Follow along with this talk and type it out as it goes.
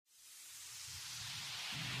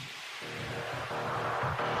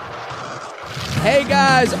Hey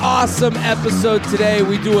guys, awesome episode today.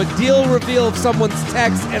 We do a deal reveal of someone's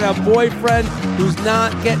text and a boyfriend who's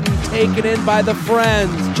not getting taken in by the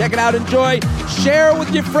friends. Check it out, enjoy, share it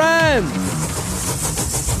with your friends.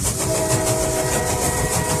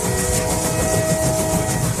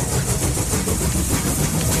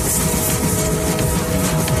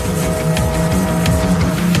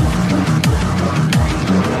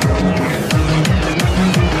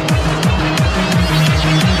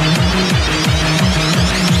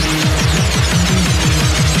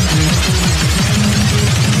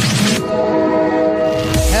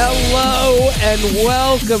 And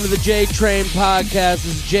welcome to the J-Train Podcast. This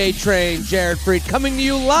is J-Train, Jared Freed, coming to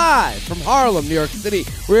you live from Harlem, New York City.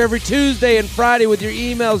 We're every Tuesday and Friday with your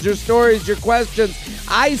emails, your stories, your questions.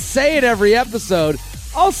 I say it every episode.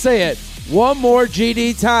 I'll say it one more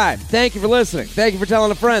GD time. Thank you for listening. Thank you for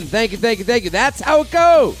telling a friend. Thank you, thank you, thank you. That's how it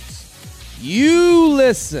goes. You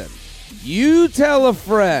listen. You tell a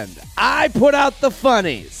friend. I put out the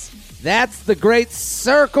funnies. That's the great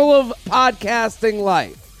circle of podcasting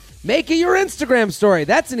life. Make it your Instagram story.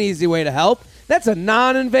 That's an easy way to help. That's a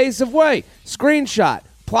non-invasive way. Screenshot.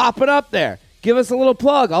 Plop it up there. Give us a little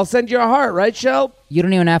plug. I'll send you a heart, right, Shel? You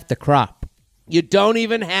don't even have to crop. You don't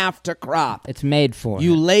even have to crop. It's made for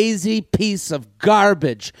You it. lazy piece of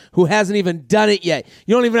garbage who hasn't even done it yet.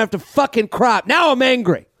 You don't even have to fucking crop. Now I'm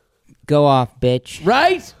angry. Go off, bitch.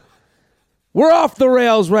 Right? We're off the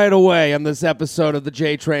rails right away on this episode of the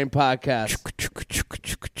J-Train Podcast.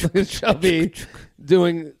 Shelby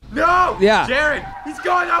doing... No! Yeah. Jared, he's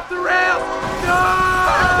going off the rails! No!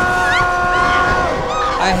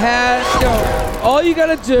 All you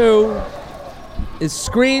gotta do is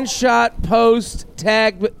screenshot, post,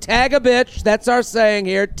 tag a bitch. That's our saying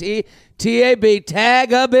here. T-A-B,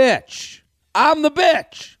 tag a bitch. I'm the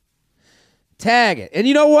bitch. Tag it. And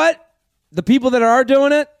you know what? The people that are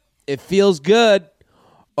doing it, it feels good.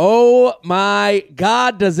 Oh my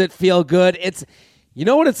God, does it feel good? You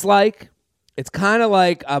know what it's like? It's kind of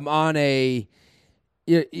like I'm on I'm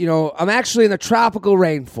actually in the tropical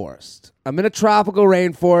rainforest. I'm in a tropical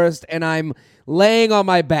rainforest and I'm laying on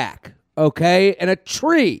my back, okay? And a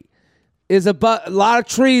tree is a lot of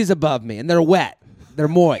trees above me and they're wet. They're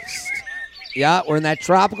moist. Yeah, we're in that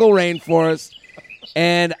tropical rainforest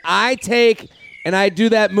and I do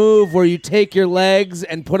that move where you take your legs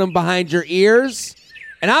and put them behind your ears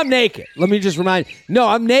and I'm naked. Let me just remind you. No,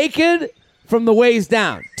 I'm naked from the waist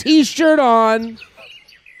down. T-shirt on.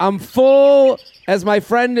 I'm full, as my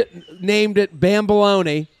friend named it,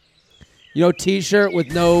 Bamboloni. You know, T-shirt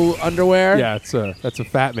with no underwear? Yeah, that's a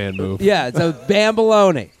fat man move. Yeah, it's a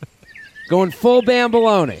Bamboloni. Going full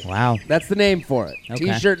Bamboloni. Wow. That's the name for it.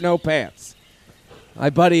 Okay. T-shirt, no pants. My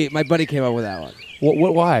buddy came up with that one.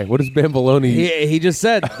 Why? What is Bamboloni? He just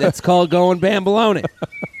said it's called going Bamboloni.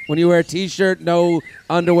 When you wear a T-shirt, no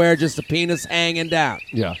underwear, just a penis hanging down.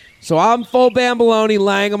 Yeah. So I'm full Bamboloni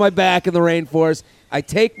lying on my back in the rainforest. I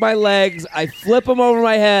take my legs, I flip them over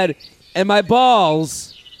my head, and my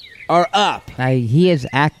balls are up. He is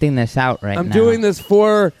acting this out right now. I'm doing this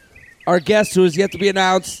for our guest who is yet to be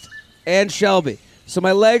announced, and Shelby. So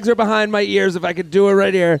my legs are behind my ears, if I could do it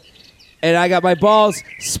right here, and I got my balls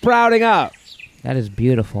sprouting out. That is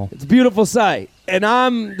beautiful. It's a beautiful sight. And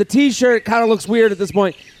the T-shirt kind of looks weird at this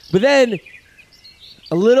point, but then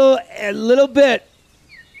a little bit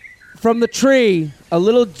from the tree, a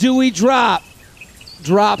little dewy drop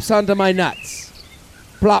drops onto my nuts.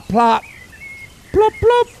 Plop, plop, plop,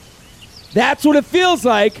 plop. That's what it feels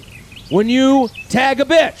like when you tag a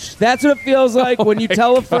bitch. That's what it feels like when you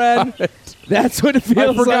tell a friend. That's what it feels like.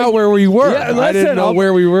 I forgot where we were. Yeah, I didn't know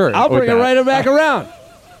where we were. I'll bring it right back around.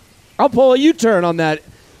 I'll pull a U-turn on that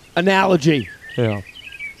analogy. Yeah.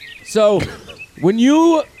 So when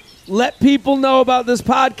you let people know about this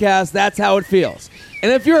podcast, that's how it feels.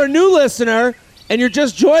 And if you're a new listener and you're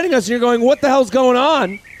just joining us and you're going, what the hell's going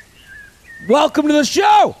on? Welcome to the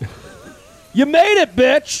show. You made it,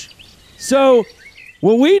 bitch. So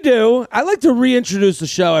what we do, I like to reintroduce the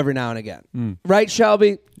show every now and again. Right,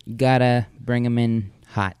 Shelby? You gotta bring him in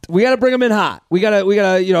hot. We gotta bring them in hot. We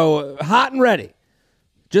gotta, hot and ready.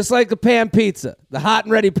 Just like the pan pizza. The hot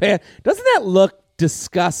and ready pan. Doesn't that look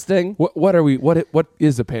disgusting? What are we? What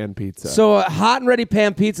is a pan pizza? So a hot and ready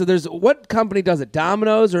pan pizza. What company does it?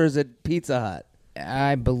 Domino's or is it Pizza Hut?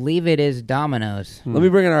 I believe it is Domino's. Let me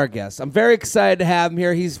bring in our guest. I'm very excited to have him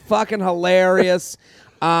here. He's fucking hilarious.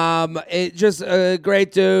 Just a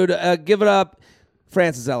great dude. Give it up,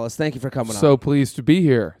 Francis Ellis. Thank you for coming on. So pleased to be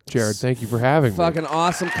here, Jared. Thank you for having me. Fucking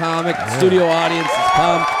awesome comic. The studio audience has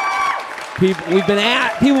come. People have been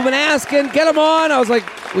asking, get him on. I was like,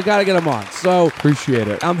 We got to get him on. So Appreciate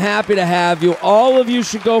it. I'm happy to have you. All of you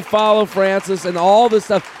should go follow Francis and all this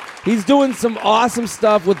stuff. He's doing some awesome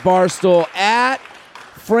stuff with Barstool at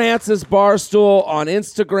Francis Barstool on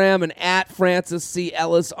Instagram and at Francis C.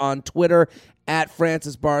 Ellis on Twitter, at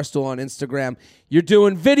Francis Barstool on Instagram. You're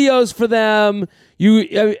doing videos for them.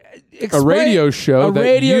 You A radio show a that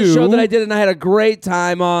radio you- show that I did and I had a great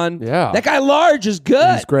time on. Yeah. That guy Large is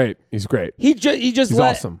good. He's great. He's great. He just He's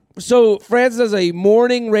let- awesome. So Francis has a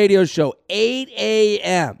morning radio show, 8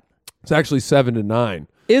 a.m. It's actually 7 to 9.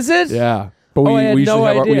 Is it? Yeah. But Oh, I had we no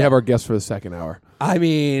usually have idea. we have our guests for the second hour. I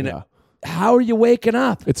mean, Yeah. how are you waking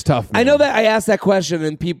up? It's tough. I man. know that I asked that question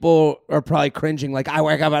and people are probably cringing, like, I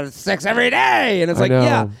wake up at 6 every day. And it's I like, know.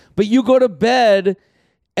 yeah, but you go to bed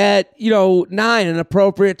at 9, an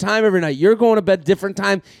appropriate time every night. You're going to bed different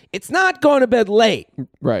time. It's not going to bed late.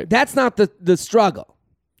 Right. That's not the struggle.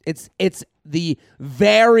 It's the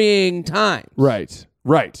varying times. Right.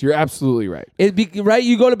 Right. You're absolutely right. Right?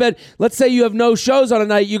 You go to bed. Let's say you have no shows on a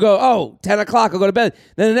night. You go, 10 o'clock, I'll go to bed.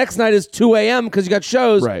 Then the next night is 2 a.m. because you got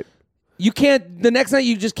shows. Right. You can't, the next night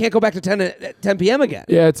you just can't go back to 10 p.m. again.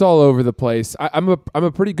 Yeah, it's all over the place. I'm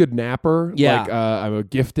a pretty good napper. Yeah. Like, I'm a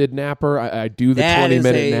gifted napper. I do the That is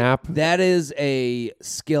 20-minute nap. That is a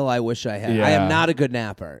skill I wish I had. I Yeah. am not a good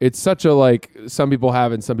napper. It's such a some people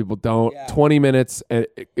have and some people don't. Yeah. 20 minutes, and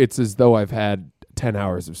it's as though I've had 10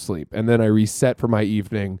 hours of sleep, and then I reset for my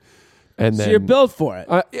evening, and So then you're built for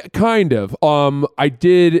it. kind of. I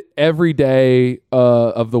did every day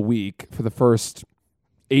of the week for the first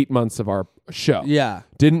 8 months of our show. Yeah.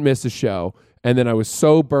 Didn't miss a show. And then I was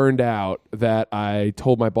so burned out that I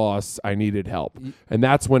told my boss I needed help. And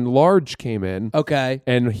that's when Large came in. Okay.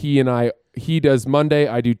 And he does Monday,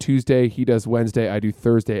 I do Tuesday, he does Wednesday, I do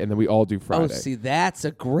Thursday, and then we all do Oh, Friday. see, that's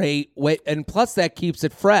a great way. And plus that keeps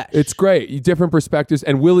it fresh. It's great. Different perspectives.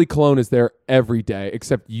 And Willie Colon is there every day,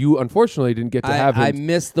 except you unfortunately didn't get to have him I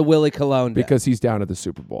missed the Willie Colon bit. because he's down at the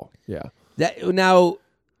Super Bowl. Yeah. Now,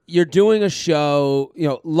 you're doing a show,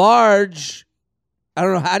 Large. I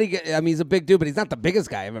don't know how to get. I mean, he's a big dude, but he's not the biggest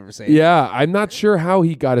guy I've ever seen. Yeah, I'm not sure how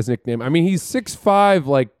he got his nickname. I mean, he's 6'5",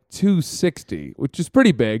 like 260, which is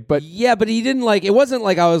pretty big, but Yeah, but he didn't it wasn't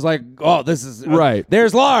like I was like, oh, this is Right.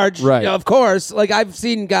 There's Large, Right. Of course. Like I've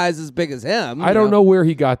seen guys as big as him. I don't know where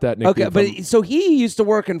he got that nickname Okay, but from. so he used to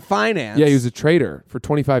work in finance. Yeah, he was a trader for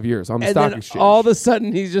 25 years on the and stock then exchange. all of a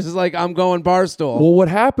sudden he's just like, I'm going Barstool. Well, what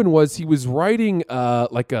happened was he was writing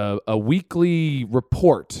like a weekly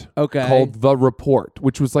report Okay. called The Report,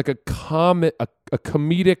 which was like a comedic,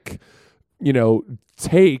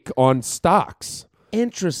 take on stocks.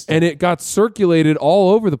 Interesting. And it got circulated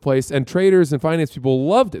all over the place, and traders and finance people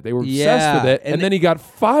loved it. They were obsessed Yeah, with it, and and then he got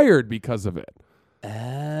fired because of it.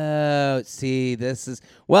 Oh, see, this is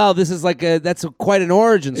that's quite an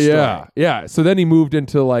origin story. Yeah. So then he moved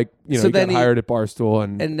into So he then got he- hired at Barstool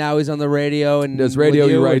and And now he's on the radio and does radio.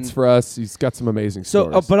 with He you writes and- for us. He's got some amazing So,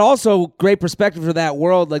 stories. but also great perspective for that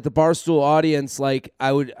world, like the Barstool audience. Like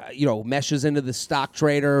I would, meshes into the stock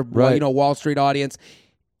trader, Right. Wall Street audience.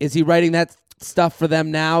 Is he writing that stuff for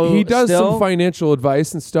them now? He does still? some financial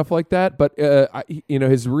advice and stuff like that, but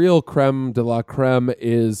his real creme de la creme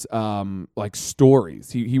is like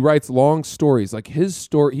stories. He writes long stories. Like his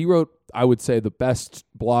story, he wrote, I would say, the best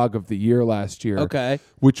blog of the year last year. Okay.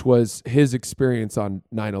 Which was his experience on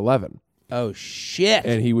 9/11. Oh shit!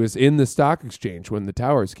 And he was in the stock exchange when the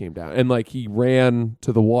towers came down, and he ran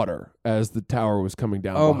to the water as the tower was coming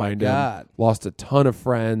down Oh, my behind God. him. Lost a ton of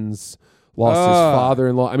friends. Lost his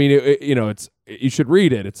father-in-law. I mean, you should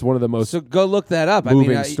read it. It's one of the most So go look that up.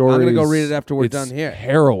 moving stories. I'm gonna go read it after we're It's done here.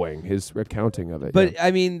 Harrowing, his recounting of it. But yeah.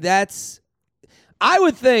 I mean, I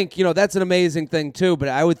would think, that's an amazing thing too. But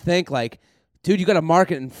I would think dude, you got to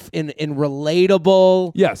market in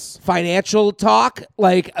relatable, Yes, financial talk,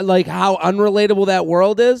 like how unrelatable that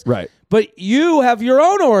world is. right. But you have your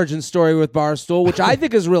own origin story with Barstool, which I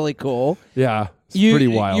think is really cool. Yeah, it's pretty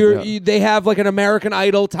wild. Yeah. They have like an American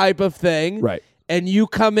Idol type of thing, Right. And you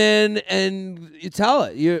come in and you tell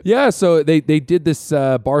it. Yeah, so they did this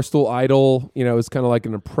Barstool Idol. It was kind of like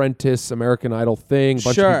an apprentice American Idol thing. A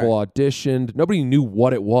bunch Sure. of people auditioned. Nobody knew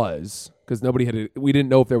what it was because we didn't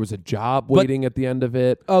know if there was a job waiting at the end of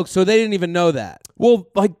it. Oh, so they didn't even know that. Well,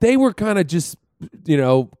 they were kind of just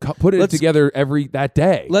put it together that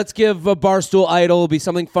day. Let's give a Barstool Idol. It'll be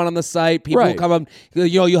something fun on the site. People will Right. come up.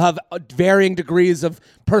 You'll have varying degrees of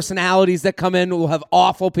personalities that come in. We'll have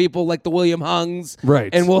awful people like the William Hungs. Right.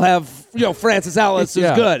 And we'll have, Francis Ellis who's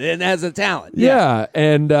Yeah. good and has a talent. Yeah,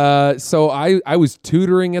 and so I was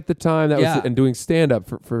tutoring at the time. Yeah. And doing stand up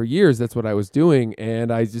for years. That's what I was doing,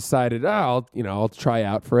 and I decided, I'll try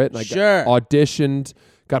out for it. And I Sure. auditioned,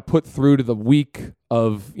 got put through to the week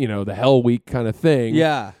of, you know, the Hell Week kind of thing.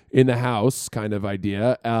 Yeah. In the house kind of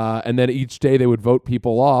idea. And then each day they would vote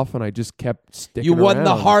people off, and I just kept sticking You won around.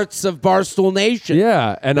 the hearts of Barstool Nation.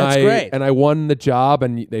 Yeah, and That's great. and I won the job,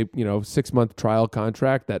 and they, 6-month trial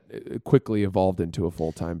contract that quickly evolved into a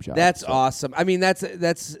full-time job. That's awesome. I mean, that's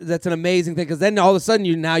an amazing thing, because then all of a sudden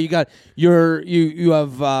you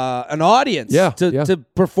have an audience to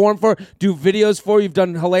perform for, do videos for. You've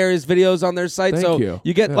done hilarious videos on their site, Thank so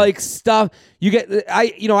you. get like stuff. You get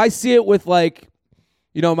I see it with like,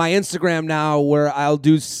 my Instagram now, where I'll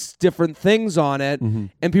do different things on it, and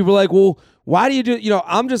people are like, well, why do you do,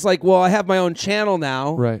 I'm just like, well, I have my own channel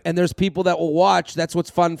now, right? And there's people that will watch. That's what's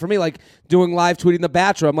fun for me, like doing live tweeting The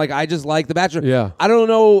Bachelor. I'm like, I just like The Bachelor. Yeah. I don't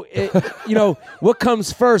know, what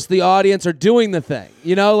comes first, the audience or doing the thing?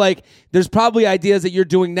 Like there's probably ideas that you're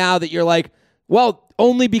doing now that you're like, well,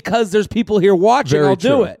 only because there's people here watching, I'll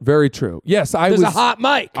do it. Very true. Yes, There's a hot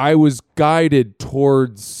mic. I was guided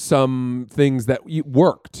towards some things that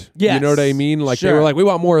worked. Yes. You know what I mean? Like they were like, we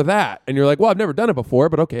want more of that. And you're like, well, I've never done it before,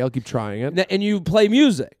 but okay, I'll keep trying it. And you play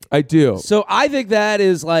music. I do. So I think that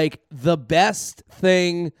is like the best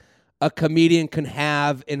thing a comedian can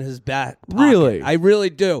have in his back pocket. Really? I really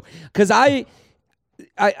do. Because I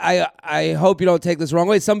hope you don't take this the wrong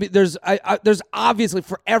way. There's obviously,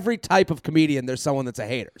 for every type of comedian, there's someone that's a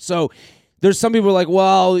hater. So there's some people who are like,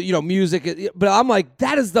 well, music, but I'm like,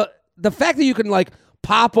 that is the fact that you can like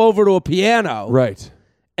pop over to a piano, Right.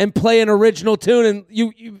 and play an original tune, and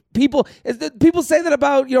people say that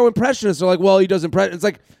about impressionists. They're like, well, he does impression. It's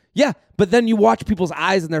like, yeah, but then you watch people's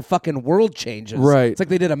eyes and their fucking world changes. Right. It's like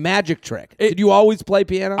they did a magic trick. Did you always play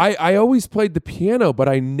piano? I always played the piano, but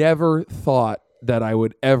I never thought that I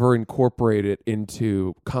would ever incorporate it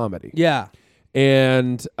into comedy. Yeah.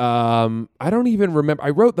 And I don't even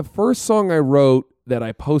remember. The first song I wrote that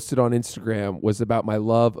I posted on Instagram was about my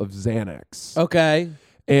love of Xanax. Okay.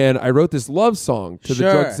 And I wrote this love song to the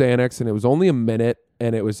Sure. drug Xanax, and it was only a minute,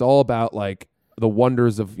 and it was all about like the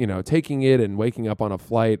wonders of, taking it and waking up on a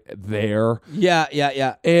flight there.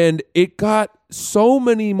 Yeah. And it got so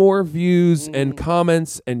many more views and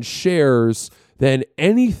comments and shares than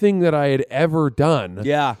anything that I had ever done.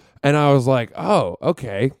 Yeah. And I was like, oh,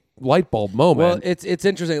 okay. Light bulb moment. Well, it's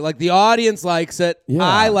interesting. Like the audience likes it. Yeah.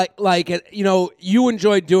 I like it. You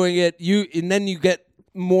enjoy doing it. And then you get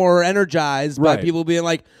more energized by Right. people being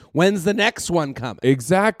like, when's the next one coming?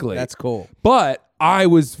 Exactly. That's cool. But I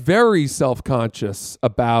was very self-conscious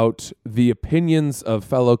about the opinions of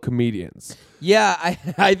fellow comedians. Yeah,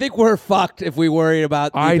 I think we're fucked if we worry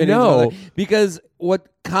about the I opinions of know. other- because what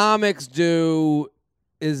comics do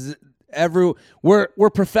is we're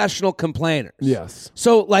professional complainers. Yes.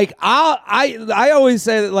 So like I always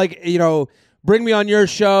say that, like, bring me on your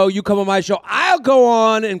show, you come on my show, I'll go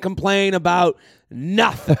on and complain about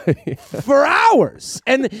nothing for hours.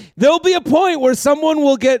 And there'll be a point where someone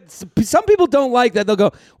will some people don't like that. They'll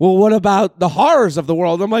go, well, what about the horrors of the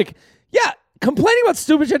world? I'm like, yeah, complaining about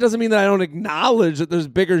stupid shit doesn't mean that I don't acknowledge that there's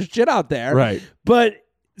bigger shit out there. Right. But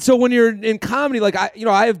so when you're in comedy, like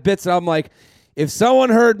I have bits that I'm like, if someone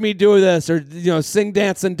heard me do this or sing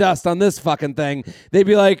Dance and Dust on this fucking thing, they'd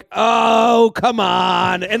be like, "Oh, come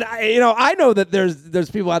on!" And I know that there's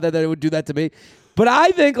people out there that would do that to me, but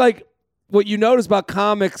I think like what you notice about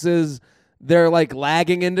comics is they're like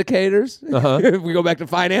lagging indicators. If we go back to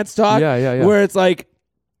finance talk, Yeah. where it's like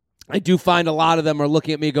I do find a lot of them are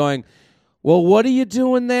looking at me going, "Well, what are you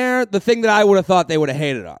doing there?" The thing that I would have thought they would have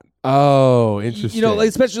hated on. Oh, interesting. Like,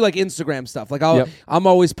 especially like Instagram stuff. Like Yep. I'm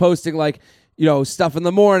always posting like, stuff in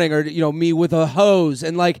the morning or, me with a hose.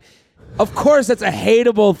 And like, of course that's a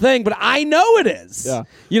hateable thing, but I know it is. Yeah.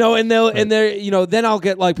 And they're, then I'll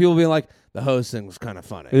get like people being like, the hose thing was kind of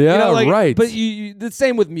funny. Yeah, right. But the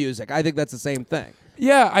same with music. I think that's the same thing.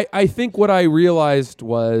 Yeah, I think what I realized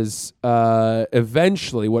was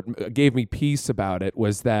eventually what gave me peace about it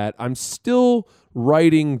was that I'm still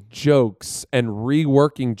writing jokes and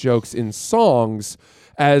reworking jokes in songs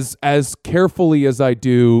as carefully as I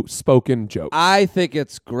do spoken jokes. I think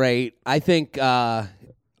it's great. I think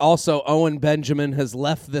also Owen Benjamin has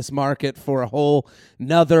left this market for a whole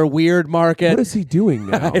nother weird market. What is he doing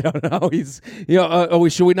now? I don't know. He's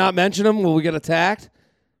should we not mention him? Will we get attacked?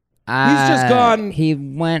 He's just gone. He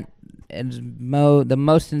went the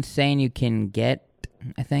most insane you can get,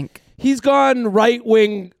 I think. He's gone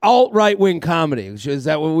alt-right wing comedy. Is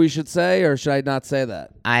that what we should say, or should I not say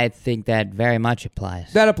that? I think that very much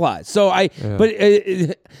applies. That applies. So I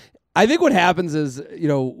think what happens is,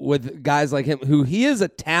 with guys like him, who he is a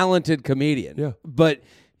talented comedian. Yeah. But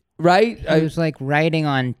right? He was like writing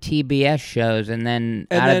on TBS shows, and then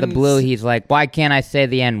And out of then the blue, he's like, "Why can't I say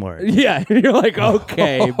the N-word?" Yeah, you're like,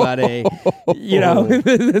 okay, buddy, you know,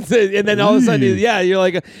 that's it. And then all of a sudden, you're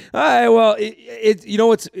like, all right, well, you know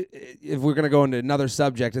what's, if we're gonna go into another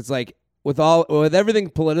subject, it's like with everything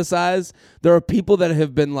politicized, there are people that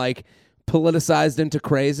have been like politicized into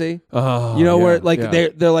crazy. You know, where like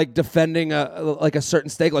they're like defending a certain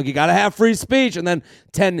stake, like you got to have free speech, and then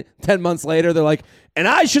 10 months later they're like, and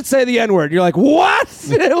I should say the N-word. You're like, what?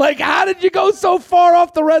 Like, how did you go so far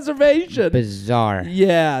off the reservation? Bizarre.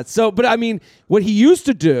 Yeah. So, but I mean, what he used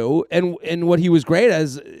to do, and what he was great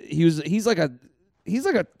as, he's like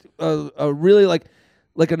a really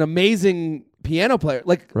like an amazing piano player,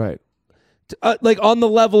 like Right. Like on the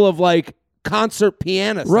level of like concert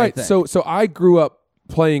pianist. Right. I think. So I grew up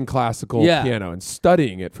playing classical Yeah. piano and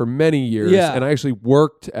studying it for many years. Yeah. And I actually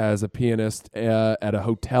worked as a pianist at a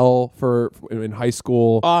hotel in high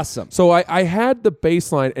school. Awesome. So I had the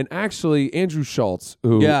bass line, and actually Andrew Schultz,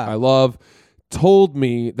 who Yeah. I love, told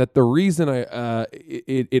me that the reason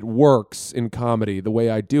it works in comedy the way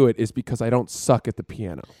I do it is because I don't suck at the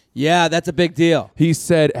piano. Yeah, that's a big deal. He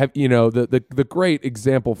said, the great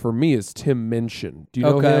example for me is Tim Minchin. Do you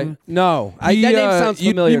know him? No. That name sounds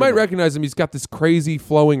You familiar. might to me. recognize him. He's got this crazy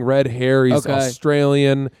flowing red hair. He's Okay.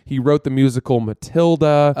 Australian. He wrote the musical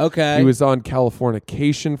Matilda. Okay. He was on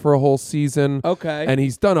Californication for a whole season. Okay. And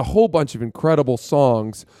he's done a whole bunch of incredible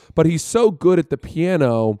songs, but he's so good at the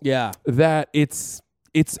piano Yeah. that it's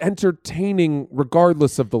entertaining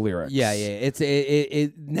regardless of the lyrics. Yeah.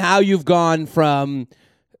 It's now you've gone from,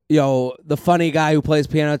 you know, the funny guy who plays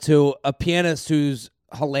piano to a pianist who's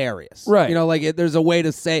hilarious. Right. You know, like there's a way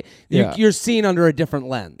to say Yeah. you're seen under a different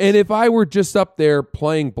lens. And if I were just up there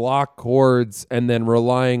playing block chords and then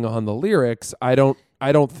relying on the lyrics, I don't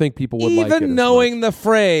think people would like it. Even as knowing much. the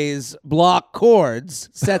phrase block chords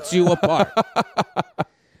sets you apart.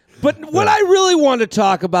 But what I really want to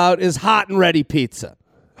talk about is hot and ready pizza.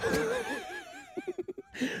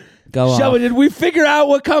 Go Shelby, on. did we figure out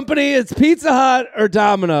what company? It's Pizza Hut or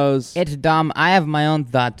Domino's? It's dumb. I have my own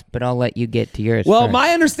thoughts, but I'll let you get to yours. Well, first.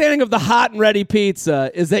 my understanding of the hot and ready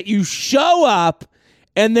pizza is that you show up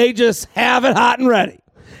and they just have it hot and ready.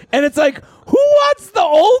 And it's like, who wants the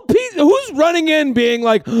old pizza? Who's running in being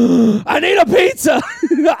like, I need a pizza.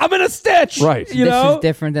 I'm in a stitch. Right. You this know? is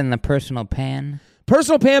different than the personal pan.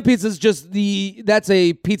 Personal pan pizza is just that's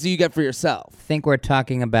a pizza you get for yourself. I think we're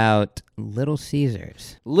talking about Little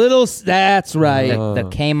Caesars, That's right. the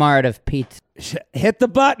Kmart of pizza. Hit the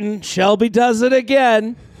button. Shelby does it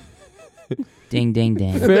again. Ding, ding,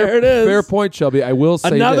 ding. There it is. Fair point, Shelby. I will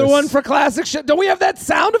say Another this. one for classic shit. Don't we have that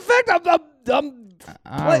sound effect?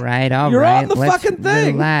 All right. You're on the Let's fucking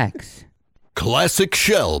thing. Relax. Classic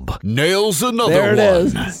Shelb nails another There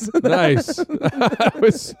it one. is. Nice. I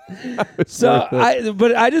was So worth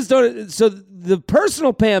it. I just don't. So the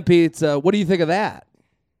personal pan pizza. What do you think of that?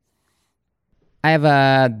 I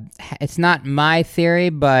have it's not my theory,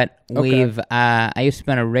 but I used to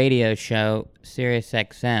spin a radio show, Sirius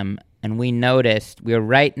XM, and we noticed we were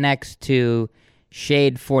right next to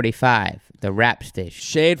Shade 45, the rap station.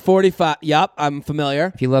 Shade 45. Yup, I'm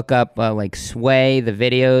familiar. If you look up like Sway, the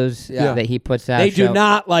videos Yeah. that he puts out, They do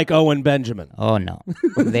not like Owen Benjamin. Oh no,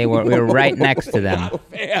 we were right next to them.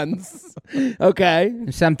 Fans. Okay.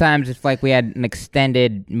 And sometimes if like we had an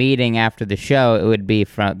extended meeting after the show, it would be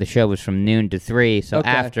the show was from noon to 3. So Okay.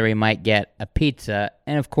 after we might get a pizza,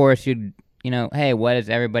 and of course you know, hey, what does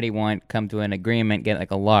everybody want? Come to an agreement, get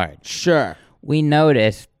like a large. Sure. We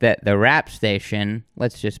noticed that the rap station,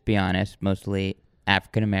 let's just be honest, mostly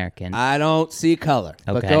African American. I don't see color.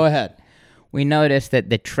 But Okay. go ahead. We noticed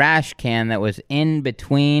that the trash can that was in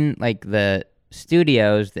between like the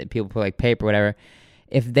studios that people put like paper, whatever,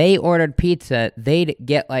 if they ordered pizza, they'd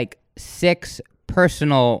get like 6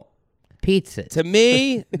 personal pizzas. To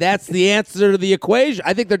me, that's the answer to the equation.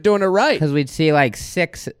 I think they're doing it right. Because we'd see like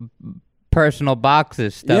 6 personal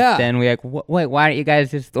boxes stuffed Yeah. in. We're like, wait, why don't you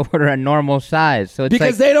guys just order a normal size? So it's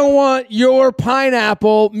Because like, they don't want your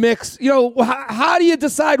pineapple mix. You know, how do you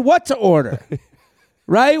decide what to order?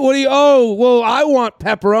 Right? What do you? Oh, well, I want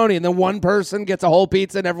pepperoni, and then one person gets a whole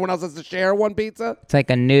pizza, and everyone else has to share one pizza. it's like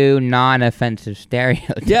a new non-offensive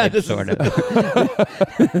stereotype. Yeah, this sort is- of.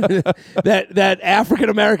 that African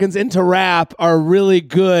Americans into rap are really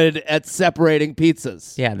good at separating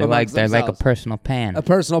pizzas. Yeah, they're amongst like a themselves. personal pan. A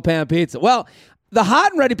personal pan pizza. Well, the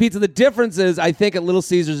hot and ready pizza, the difference is, I think, at Little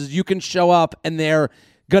Caesars is you can show up and they're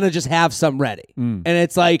going to just have some ready. And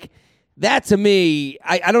it's like, That to me,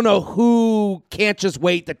 I don't know who can't just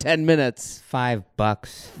wait the 10 minutes. $5.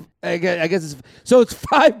 I guess it's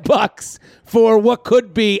 $5 for what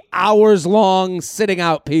could be hours long sitting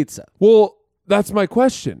out pizza. Well, that's my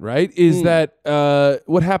question, right? Is that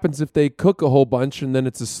what happens if they cook a whole bunch and then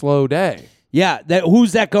it's a slow day? Yeah,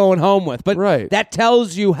 who's that going home with? But Right. that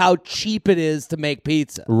tells you how cheap it is to make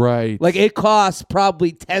pizza. Right. Like it costs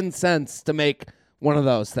probably 10 cents to make one of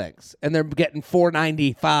those things, and they're getting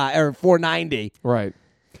 $4.95 or $4.90. Right.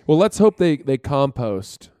 Well, let's hope they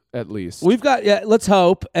compost at least. Let's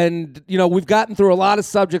hope, and we've gotten through a lot of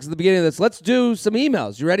subjects at the beginning of this. Let's do some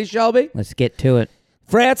emails. You ready, Shelby? Let's get to it.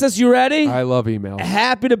 Francis, you ready? I love emails.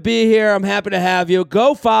 Happy to be here. I'm happy to have you.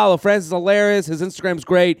 Go follow. Francis is hilarious. His Instagram's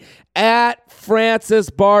great. At Francis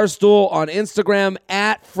Barstool on Instagram.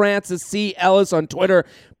 At Francis C. Ellis on Twitter.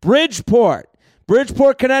 Bridgeport,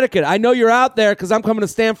 Connecticut. I know you're out there because I'm coming to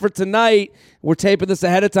Stamford tonight. We're taping this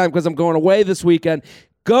ahead of time because I'm going away this weekend.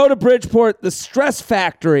 Go to Bridgeport, the Stress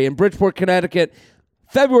Factory in Bridgeport, Connecticut,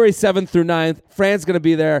 February 7th through 9th. Fran's going to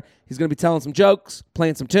be there. He's going to be telling some jokes,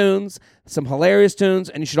 playing some tunes, some hilarious tunes,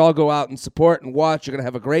 and you should all go out and support and watch. You're going to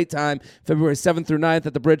have a great time. February 7th through 9th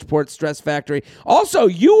at the Bridgeport Stress Factory. Also,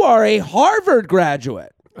 you are a Harvard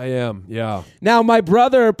graduate. I am, yeah. Now, my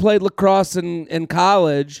brother played lacrosse in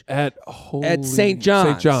college At St. John's.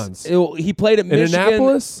 St. John's. He played at In Michigan.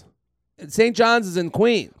 Annapolis? St. John's is in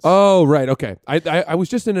Queens. Oh, right. Okay. I was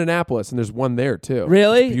just in Annapolis, and there's one there, too.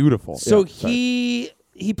 Really? It's beautiful. So Yeah, sorry.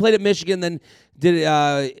 he played at Michigan, then did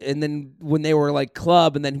and then when they were like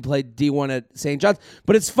club, and then he played D1 at St. John's.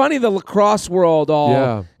 But it's funny, the lacrosse world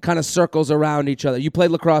all kind of circles around each other. You played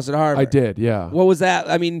lacrosse at Harvard. I did, yeah. What was that?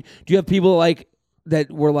 I mean, do you have people like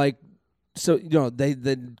that were like, so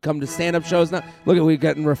they come to stand-up shows now? Look at, we're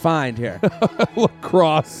getting refined here.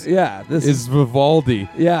 Lacrosse Yeah, this is Vivaldi.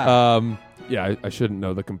 Yeah. Yeah, I shouldn't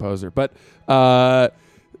know the composer, but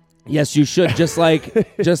yes, you should. Just like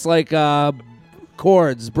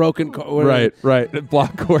chords, broken chords. right.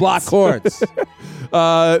 Block chords. Block chords.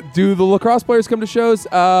 Do the lacrosse players come to shows?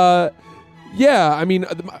 Yeah, I mean,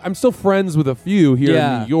 I'm still friends with a few here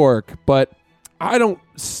in New York, but I don't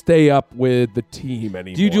stay up with the team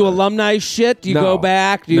anymore. Do you do alumni shit? Do you No. go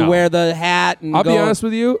back? Do you No. wear the hat? And I'll go? be honest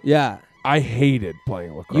with you. Yeah. I hated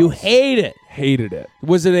playing lacrosse. You hate it. Hated it.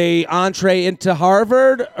 Was it a entree into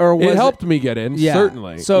Harvard, or was It helped me get in, Yeah.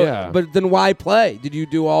 certainly. So, yeah. but then why play? Did you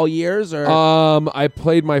do all years, or? I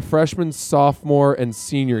played my freshman, sophomore, and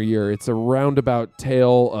senior year. It's a roundabout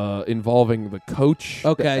tale involving the coach.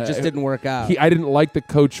 Okay, it just didn't work out. I didn't like the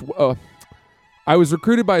coach. I was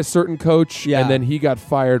recruited by a certain coach, Yeah. and then he got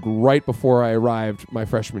fired right before I arrived my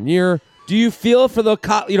freshman year. Do you feel for the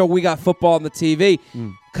we got football on the TV,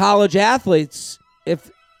 college athletes?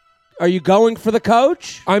 Are you going for the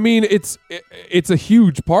coach? I mean, it's a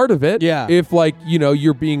huge part of it. Yeah. If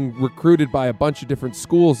you're being recruited by a bunch of different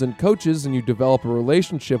schools and coaches, and you develop a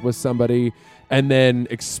relationship with somebody, and then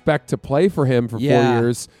expect to play for him for 4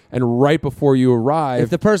 years, and right before you arrive, If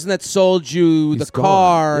the person that sold you the He's gone.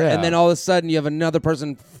 car, Yeah. and then all of a sudden you have another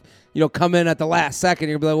person, come in at the last second,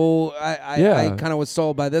 you're gonna be like, well, I kind of was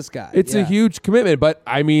sold by this guy. it's a huge commitment. But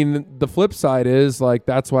I mean, the flip side is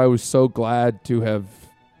that's why I was so glad to have,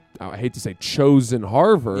 I hate to say, chosen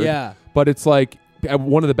Harvard. Yeah. But it's like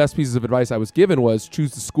one of the best pieces of advice I was given was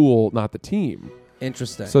choose the school, not the team.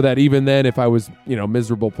 Interesting. So that even then, if I was,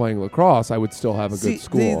 miserable playing lacrosse, I would still have a good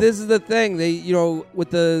school. See, this is the thing. They,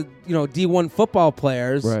 with the, D1 football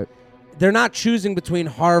players, Right. they're not choosing between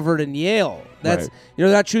Harvard and Yale. That's, Right.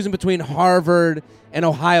 they're not choosing between Harvard and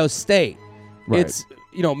Ohio State. Right. It's,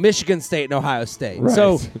 Michigan State and Ohio State. Right.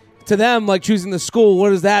 So to them, like choosing the school,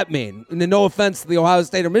 what does that mean? And then no offense to the Ohio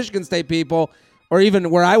State or Michigan State people, or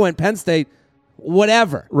even where I went, Penn State,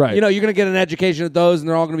 whatever. Right. You're going to get an education at those, and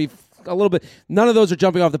they're all going to be a little bit. None of those are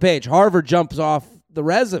jumping off the page. Harvard jumps off the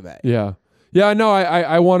resume. Yeah. Yeah, no,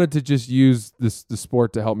 I wanted to just use the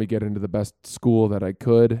sport to help me get into the best school that I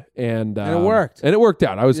could, and it worked. And it worked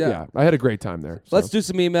out. I had a great time there. So. Let's do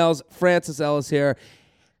some emails. Francis Ellis here.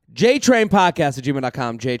 JTrainPodcast at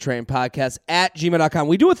gmail.com. JTrainPodcast at gmail.com.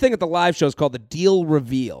 We do a thing at the live shows called the Deal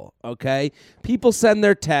Reveal, okay? People send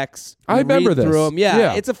their texts. I We remember read this. through them. Yeah,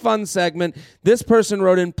 Yeah. it's a fun segment. This person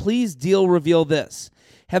wrote in, please deal reveal this.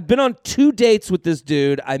 Have been on 2 dates with this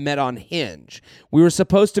dude I met on Hinge. We were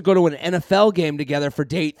supposed to go to an NFL game together for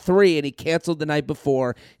date 3, and he canceled the night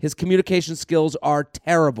before. His communication skills are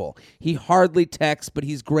terrible. He hardly texts, but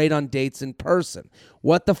he's great on dates in person.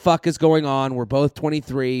 What the fuck is going on? We're both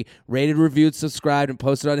 23, rated, reviewed, subscribed, and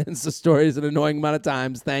posted on Insta stories an annoying amount of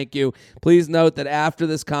times. Thank you. Please note that after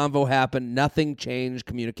this convo happened, nothing changed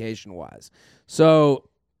communication-wise. So...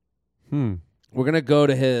 We're going to go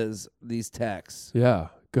to these texts. Yeah,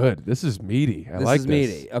 good. This is meaty. I This like is this.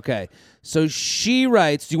 meaty. Okay. So she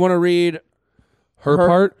writes, do you want to read? Her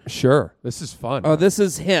part? Sure. This is fun. Oh, this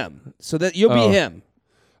is him. So that you'll be him.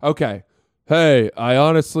 Okay. Hey, I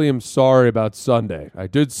honestly am sorry about Sunday. I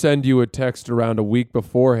did send you a text around a week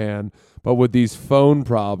beforehand, but with these phone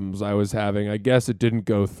problems I was having, I guess it didn't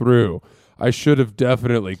go through. I should have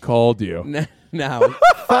definitely called you. Now,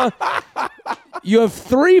 you have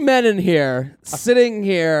 3 men in here sitting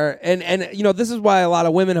here, and this is why a lot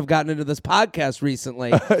of women have gotten into this podcast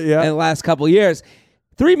recently in the last couple of years.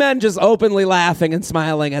 3 men just openly laughing and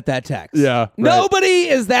smiling at that text. Yeah, right. Nobody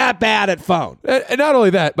is that bad at phone. And not only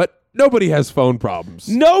that, but nobody has phone problems.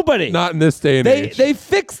 Nobody. Not in this day and age. They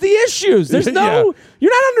fix the issues. There's no.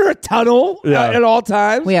 You're not under a tunnel at all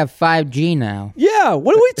times. We have 5G now. Yeah.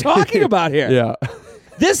 What are we talking about here? Yeah.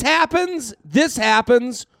 This happens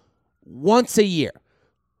once a year.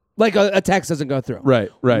 Like a text doesn't go through.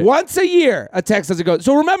 Right. Once a year, a text doesn't go.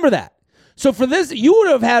 So remember that. So for this, you would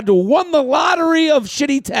have had to won the lottery of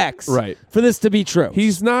shitty texts for this to be true.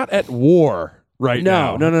 He's not at war right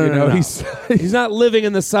now. No. He's not living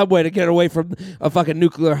in the subway to get away from a fucking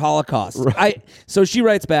nuclear holocaust. Right. So she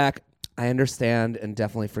writes back, I understand and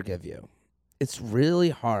definitely forgive you. It's really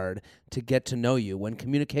hard to get to know you when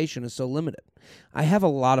communication is so limited. I have a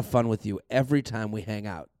lot of fun with you every time we hang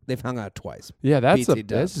out. They've hung out twice. Yeah, this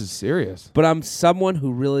this is serious. But I'm someone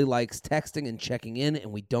who really likes texting and checking in,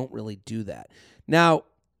 and we don't really do that. Now,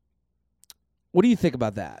 what do you think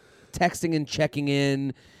about that? Texting and checking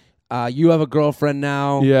in. You have a girlfriend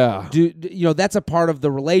now. Yeah. That's a part of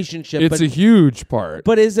the relationship. It's a huge part.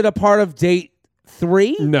 But is it a part of date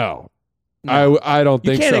 3? No. No. I don't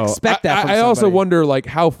think so. You can't expect that from I also somebody. wonder, like,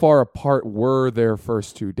 how far apart were their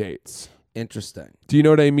first 2 dates? Interesting. Do you know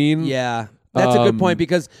what I mean? Yeah. That's a good point,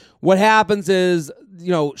 because what happens is,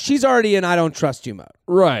 she's already in I don't trust you mode.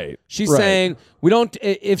 Right. She's saying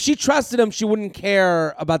if she trusted him, she wouldn't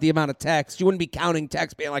care about the amount of text. She wouldn't be counting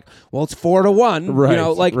text being like, well, it's 4-1.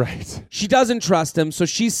 Right. Right. She doesn't trust him. So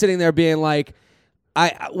she's sitting there being like,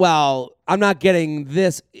 I'm not getting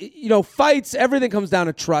this. Fights, everything comes down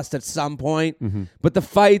to trust at some point, but the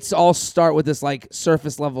fights all start with this like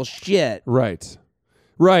surface level shit. Right.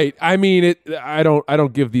 Right. I mean, I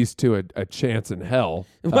don't give these two a chance in hell.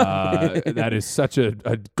 That is such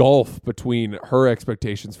a gulf between her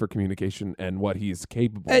expectations for communication and what he's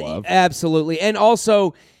capable of. Absolutely. And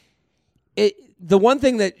also, the one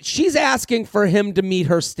thing that she's asking for him to meet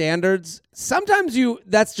her standards, sometimes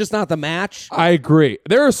that's just not the match. I agree.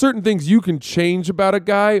 There are certain things you can change about a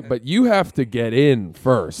guy, but you have to get in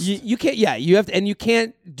first. You can't. Yeah, you have to, and you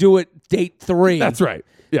can't do it date 3. That's right.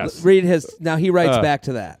 Yes. Read his. Now he writes back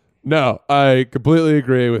to that. No, I completely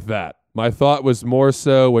agree with that. My thought was more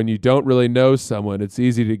so when you don't really know someone, it's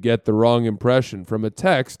easy to get the wrong impression from a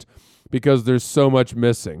text because there's so much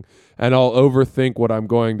missing. And I'll overthink what I'm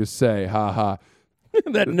going to say. Ha ha.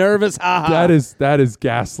 That nervous ha ha. That is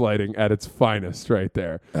gaslighting at its finest right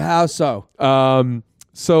there. How so?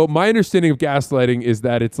 So my understanding of gaslighting is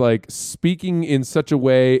that it's like speaking in such a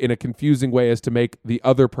way, in a confusing way, as to make the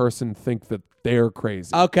other person think that they're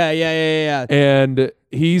crazy. Okay, yeah. And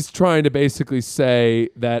he's trying to basically say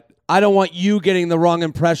that I don't want you getting the wrong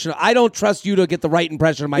impression. I don't trust you to get the right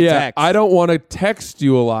impression of my text. I don't want to text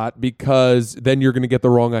you a lot because then you're going to get the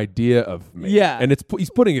wrong idea of me. Yeah. And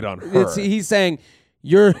he's putting it on her. He's saying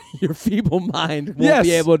your feeble mind won't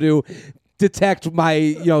be able to detect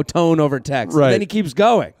my tone over text. Right. And then he keeps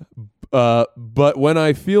going. But when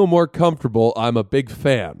I feel more comfortable, I'm a big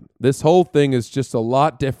fan. This whole thing is just a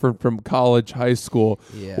lot different from college, high school,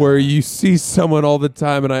 where you see someone all the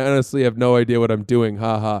time and I honestly have no idea what I'm doing.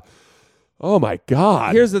 Ha ha. Oh my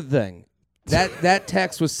God. Here's the thing. That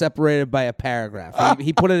text was separated by a paragraph.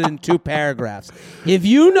 He put it in 2 paragraphs. If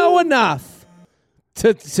you know enough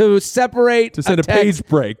to separate, to send a page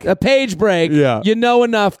break. A page break. Yeah. You know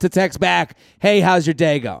enough to text back, hey, how's your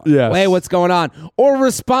day going? Yes. Hey, what's going on? Or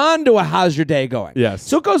respond to a how's your day going? Yes.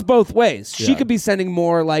 So it goes both ways. She could be sending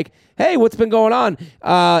more like, hey, what's been going on?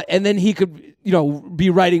 And then he could, be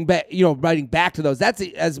writing back to those. That's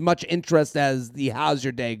as much interest as the how's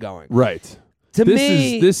your day going. Right.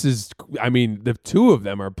 This is. I mean, the 2 of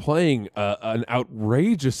them are playing an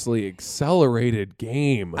outrageously accelerated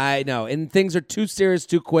game. I know, and things are too serious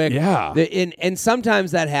too quick. Yeah. And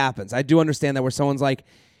sometimes that happens. I do understand that where someone's like,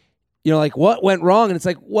 like, what went wrong? And it's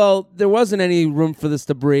like, well, there wasn't any room for this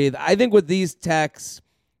to breathe. I think with these texts,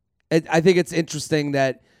 I think it's interesting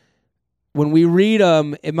that when we read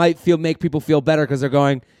them, it might make people feel better because they're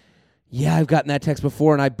going, yeah, I've gotten that text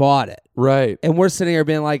before and I bought it. Right. And we're sitting here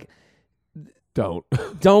being like, Don't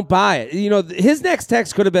buy it. His next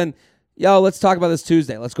text could have been, yo, let's talk about this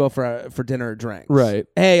Tuesday. Let's go for dinner or drinks. Right.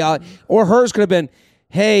 Hey, or hers could have been,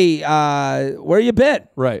 hey, where you been?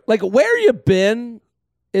 Right. Like, where you been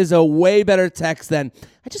is a way better text than,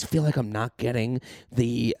 I just feel like I'm not getting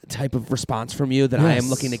the type of response from you that I am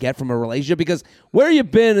looking to get from a relationship, because where you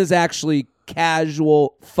been is actually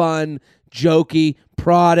casual, fun, jokey,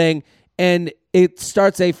 prodding, and it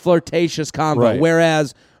starts a flirtatious convo. Right.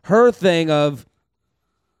 Whereas her thing of,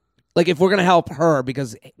 like, if we're going to help her,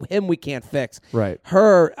 because him we can't fix. Right.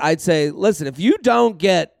 Her, I'd say, listen, if you don't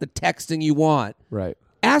get the texting you want, Right.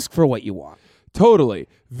 ask for what you want. Totally.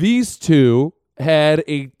 These two had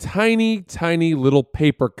a tiny, tiny little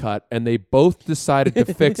paper cut, and they both decided to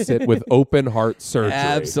fix it with open heart surgery.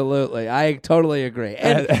 Absolutely. I totally agree.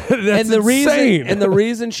 And, That's and the insane.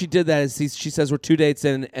 reason she did that is she says we're 2 dates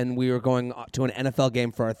in and we were going to an NFL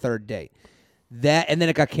game for our third date. And then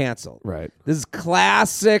it got canceled. Right. This is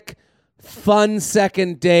classic fun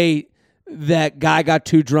second date that guy got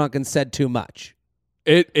too drunk and said too much.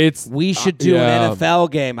 It's We should do an NFL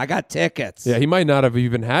game. I got tickets. Yeah, he might not have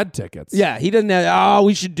even had tickets. Yeah, he doesn't have,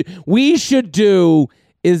 we should do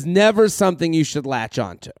is never something you should latch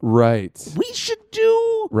onto. Right. We should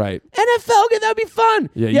do Right. NFL game. That'd be fun.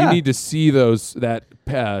 Yeah, you need to see that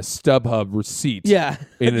StubHub receipt. Yeah.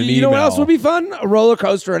 In an you know what email. else would be fun? A roller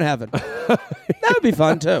coaster in heaven. That would be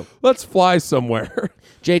fun too. Let's fly somewhere.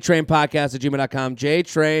 JTrainPodcast@gmail.com.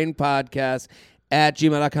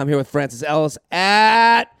 JTrainPodcast@gmail.com. Here with Francis Ellis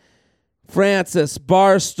at Francis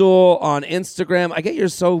Barstool on Instagram. I get you're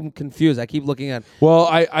so confused. I keep looking at Well,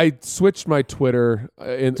 I switched my Twitter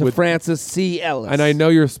to Francis C. Ellis. and I know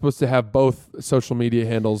you're supposed to have both social media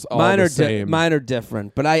handles all mine the are same. mine are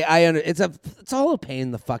different, but it's all a pain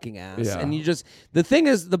in the fucking ass. Yeah. And the thing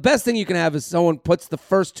is, the best thing you can have is someone puts the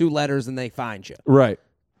first two letters and they find you. Right.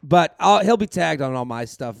 But he'll be tagged on all my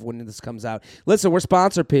stuff when this comes out. Listen, we're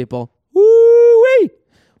sponsored, people. Woo-wee!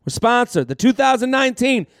 We're sponsored. The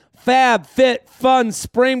 2019 Fab Fit Fun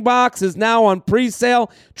Spring Box is now on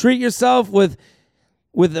pre-sale. Treat yourself with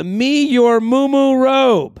a Me Your Moo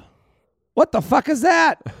robe. What the fuck is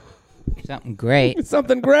that? Something great.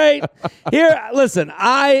 Something great. Here, listen,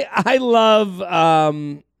 I love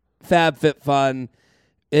Fab Fit Fun.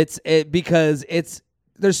 Because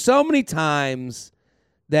there's so many times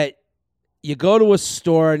that you go to a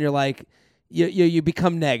store and you're like, you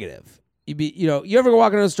become negative. You ever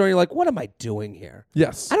walk into a store and you're like, what am I doing here?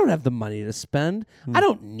 Yes. I don't have the money to spend. I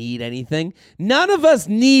don't need anything. None of us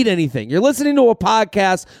need anything. You're listening to a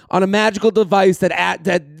podcast on a magical device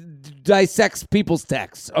that dissects people's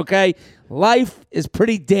texts, okay? Life is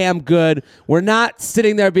pretty damn good. We're not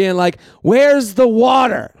sitting there being like, where's the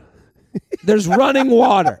water? There's running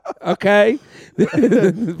water, okay?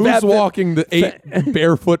 Who's walking the 8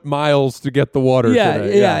 barefoot miles to get the water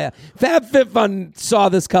today? Yeah. FabFitFun saw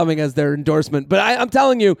this coming as their endorsement. But I'm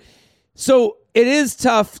telling you, so it is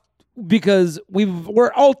tough because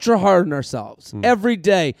we're ultra hard on ourselves. Every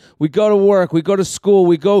day we go to work, we go to school,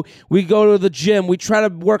 we go to the gym, we try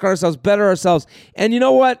to work on ourselves, better ourselves. And you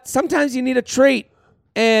know what? Sometimes you need a treat.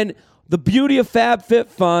 And the beauty of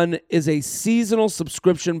FabFitFun is a seasonal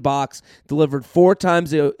subscription box delivered 4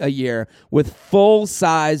 times a year with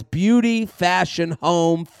full-size beauty, fashion,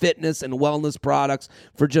 home, fitness, and wellness products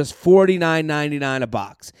for just $49.99 a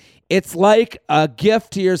box. It's like a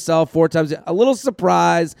gift to yourself 4 times, a little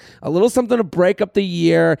surprise, a little something to break up the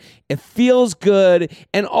year. It feels good.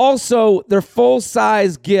 And also, they're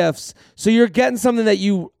full-size gifts, so you're getting something that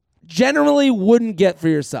you generally wouldn't get for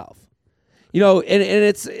yourself. And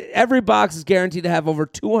it's every box is guaranteed to have over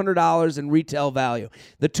 $200 in retail value.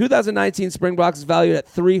 The 2019 spring box is valued at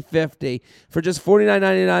 $350 for just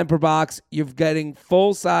 $49.99 per box. You're getting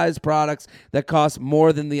full-size products that cost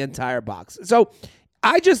more than the entire box. So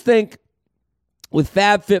I just think with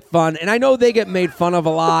FabFitFun, and I know they get made fun of a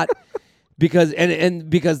lot because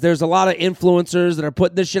there's a lot of influencers that are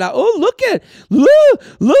putting this shit out. Oh,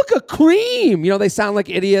 look a cream. They sound like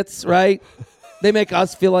idiots, right? They make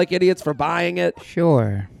us feel like idiots for buying it.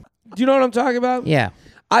 Sure. Do you know what I'm talking about? Yeah.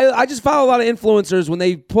 I just follow a lot of influencers when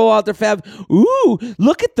they pull out their Fab. Ooh,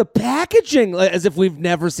 look at the packaging, as if we've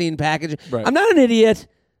never seen packaging. Right. I'm not an idiot.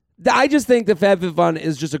 I just think that FabFitFun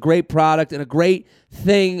is just a great product and a great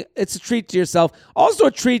thing. It's a treat to yourself. Also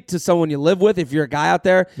a treat to someone you live with if you're a guy out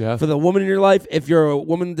there. Yeah. For the woman in your life. If you're a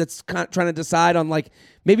woman that's trying to decide on, like,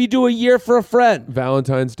 maybe do a year for a friend.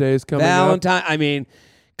 Valentine's Day is coming up. I mean,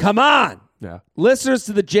 come on. Yeah. Listeners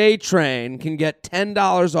to the J Train can get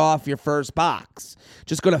 $10 off your first box.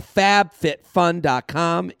 Just go to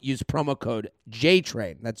fabfitfun.com. Use promo code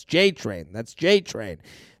JTrain. That's JTrain. That's JTrain.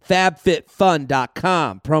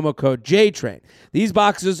 Fabfitfun.com. Promo code JTrain. These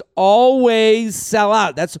boxes always sell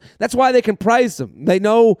out. That's why they can price them. They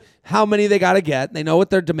know how many they got to get. They know what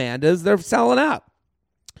their demand is. They're selling out.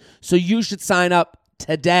 So you should sign up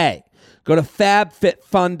today. Go to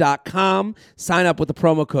fabfitfun.com, sign up with the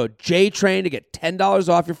promo code JTrain to get $10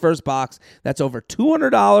 off your first box. That's over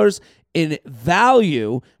 $200 in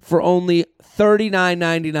value for only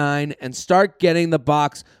 $39.99, and start getting the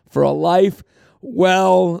box for a life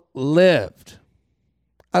well lived.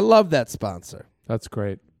 I love that sponsor. That's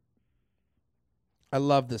great. I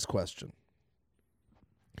love this question.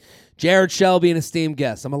 Jared Shelby, an esteemed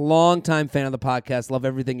guest. I'm a longtime fan of the podcast. Love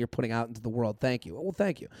everything you're putting out into the world. Thank you. Well,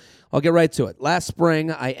 thank you. I'll get right to it. Last spring,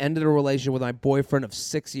 I ended a relationship with my boyfriend of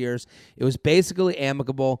 6 years. It was basically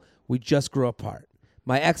amicable. We just grew apart.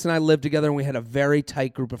 My ex and I lived together, and we had a very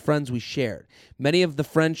tight group of friends we shared. Many of the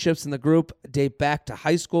friendships in the group date back to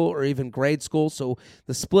high school or even grade school, so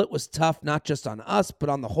the split was tough, not just on us, but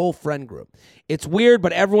on the whole friend group. It's weird,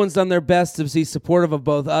 but everyone's done their best to be supportive of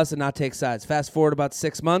both us and not take sides. Fast forward about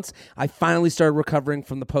 6 months, I finally started recovering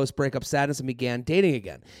from the post-breakup sadness and began dating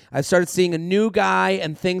again. I've started seeing a new guy,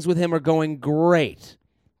 and things with him are going great.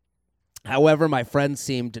 However, my friends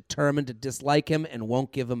seem determined to dislike him and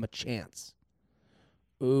won't give him a chance.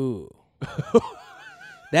 Ooh.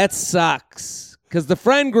 That sucks. Because the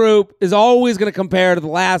friend group is always going to compare to the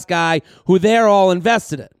last guy who they're all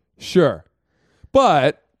invested in. Sure.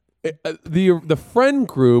 But the friend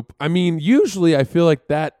group, I mean, usually I feel like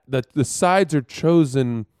that the sides are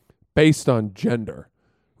chosen based on gender,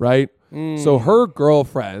 right? So her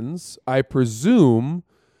girlfriends, I presume,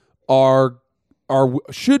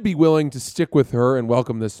 should be willing to stick with her and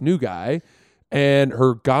welcome this new guy. And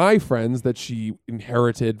her guy friends that she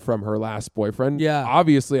inherited from her last boyfriend, Yeah.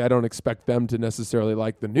 obviously I don't expect them to necessarily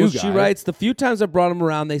like the new guy. She writes, the few times I've brought him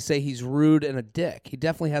around, they say he's rude and a dick. He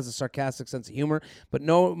definitely has a sarcastic sense of humor, but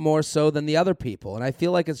no more so than the other people, and I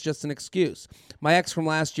feel like it's just an excuse. My ex from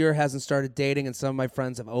last year hasn't started dating, and some of my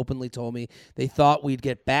friends have openly told me they thought we'd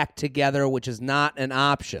get back together, which is not an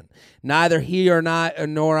option. Neither he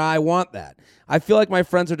nor I want that. I feel like my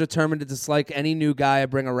friends are determined to dislike any new guy I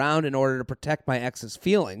bring around in order to protect my ex's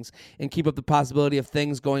feelings and keep up the possibility of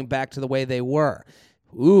things going back to the way they were.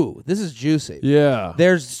 Ooh, this is juicy. Yeah.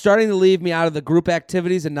 They're starting to leave me out of the group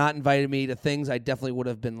activities and not inviting me to things I definitely would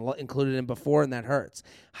have been included in before, and that hurts.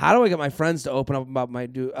 How do I get my friends to open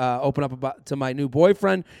up to my new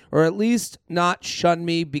boyfriend, or at least not shun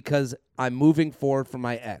me because I'm moving forward from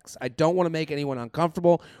my ex? I don't want to make anyone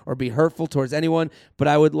uncomfortable or be hurtful towards anyone, but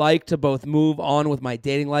I would like to both move on with my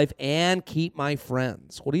dating life and keep my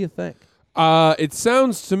friends. What do you think? It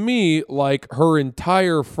sounds to me like her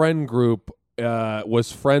entire friend group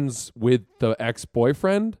was friends with the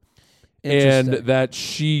ex-boyfriend, and that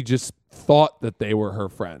she just thought that they were her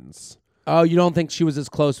friends. Oh, you don't think she was as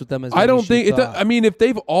close with them as I don't she think. thought? I mean, if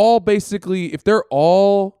they've all basically, if they're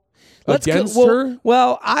all against her,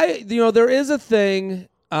 well, there is a thing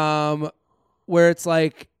where it's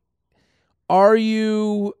like, are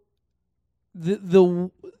you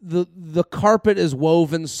the carpet is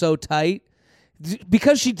woven so tight?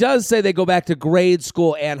 Because she does say they go back to grade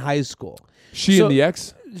school and high school. And the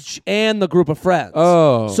ex? And the group of friends.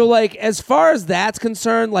 Oh. So, like, as far as that's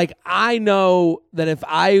concerned, like, I know that if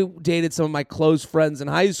I dated some of my close friends in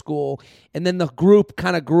high school and then the group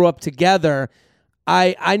kind of grew up together,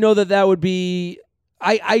 I know that would be...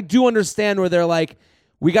 I do understand where they're like,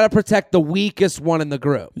 we got to protect the weakest one in the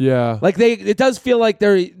group. Yeah. Like, it does feel like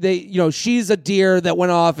she's a deer that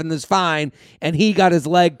went off and is fine, and he got his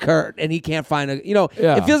leg cut and he can't find it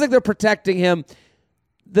feels like they're protecting him.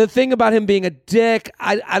 The thing about him being a dick,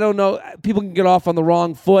 I don't know. People can get off on the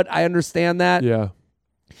wrong foot. I understand that. Yeah.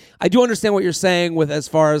 I do understand what you're saying with as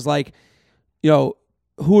far as like,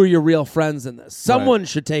 who are your real friends in this? Someone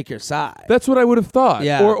should take your side. That's what I would have thought.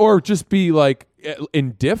 Yeah. Or just be like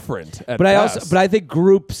indifferent at But best. I think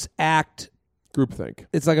groups act Groupthink.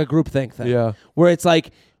 It's like a groupthink thing. Yeah. Where it's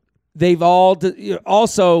like they've all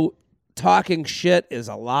also talking shit is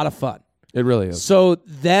a lot of fun. It really is. So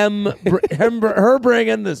her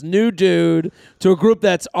bringing this new dude to a group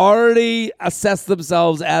that's already assessed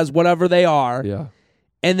themselves as whatever they are. Yeah.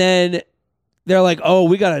 And then they're like, "Oh,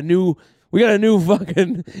 we got new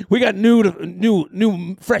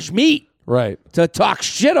fresh meat Right. to talk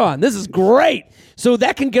shit on. This is great." So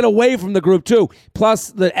that can get away from the group too.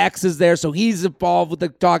 Plus the ex is there, so he's involved with the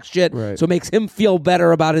talk shit. Right. So it makes him feel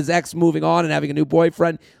better about his ex moving on and having a new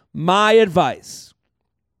boyfriend. My advice: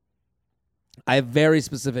 I have very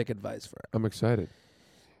specific advice for her. I'm excited.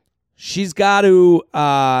 She's got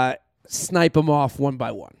to snipe them off one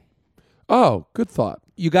by one. Oh, good thought.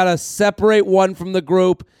 You got to separate one from the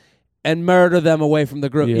group and murder them away from the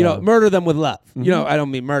group. Yeah. You know, murder them with love. You know, I don't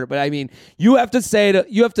mean murder, but I mean you have to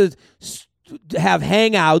have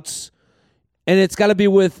hangouts, and it's got to be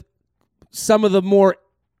with some of the more.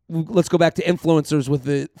 Let's go back to influencers with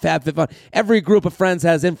the FabFitFun. Every group of friends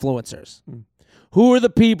has influencers. Who are the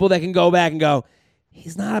people that can go back and go,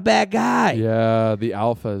 he's not a bad guy? Yeah, the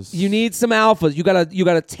alphas. You need some alphas. You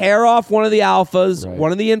gotta tear off one of the alphas, Right.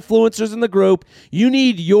 one of the influencers in the group. You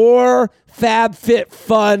need your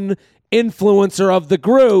FabFitFun influencer of the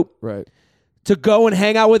group Right. to go and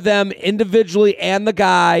hang out with them individually and the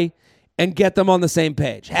guy and get them on the same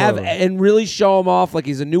page. And really show him off like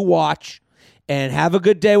he's a new watch and have a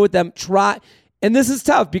good day with them. And this is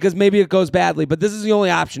tough because maybe it goes badly, but this is the only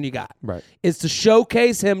option you got. Right. Is to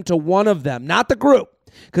showcase him to one of them, not the group,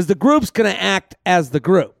 because the group's going to act as the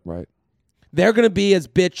group. Right. They're going to be as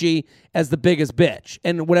bitchy as the biggest bitch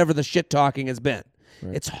and whatever the shit talking has been.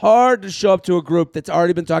 Right. It's hard to show up to a group that's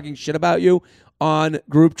already been talking shit about you on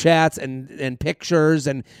group chats and pictures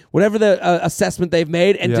and whatever the assessment they've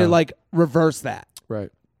made and to like reverse that. Right.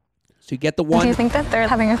 So you get the one. Do you think that they're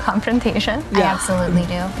having a confrontation? I absolutely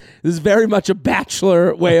do. This is very much a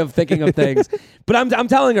bachelor way of thinking of things. But I'm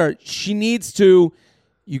telling her she needs to.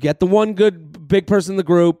 You get the one good big person in the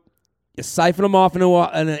group. You siphon them off in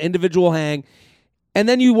an individual hang, and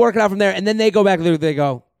then you work it out from there. And then they go back and they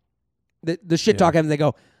go, the shit talk happens. They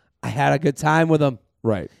go, I had a good time with him.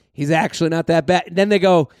 Right. He's actually not that bad. And then they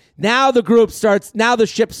go, now the group starts. Now the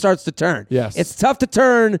ship starts to turn. Yes. It's tough to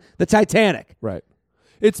turn the Titanic. Right.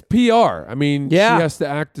 It's PR. I mean, Yeah. she has to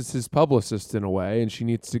act as his publicist in a way, and she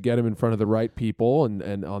needs to get him in front of the right people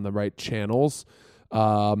and on the right channels.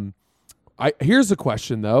 Here's a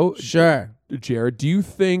question, though. Sure. Jared, do you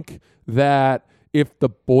think that if the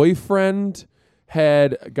boyfriend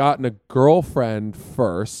had gotten a girlfriend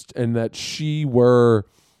first and that she were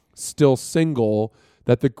still single,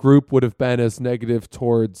 that the group would have been as negative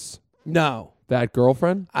towards No. that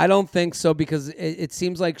girlfriend? I don't think so because it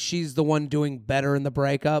seems like she's the one doing better in the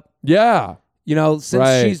breakup. Yeah. You know, since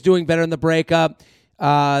Right. she's doing better in the breakup,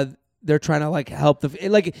 they're trying to like help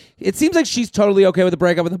it seems like she's totally okay with the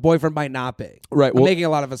breakup and the boyfriend might not be. Right. I'm making a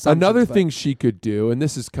lot of assumptions. Another but- thing she could do, and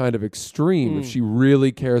this is kind of extreme, if she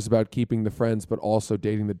really cares about keeping the friends but also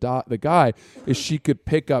dating the guy, is she could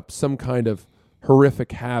pick up some kind of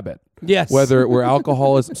horrific habit. Yes. Whether it were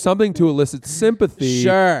alcoholism, something to elicit sympathy.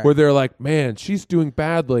 Sure. Where they're like, man, she's doing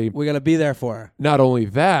badly. We're going to be there for her. Not only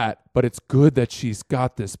that, but it's good that she's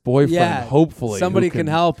got this boyfriend, Yeah. hopefully. Somebody who can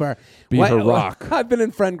help her. be her rock. I've been in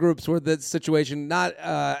friend groups where the situation, not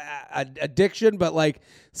addiction, but like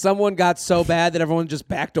someone got so bad that everyone just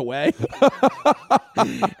backed away.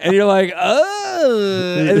 And you're like,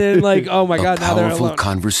 oh. And then like, oh my God, now they're Powerful alone.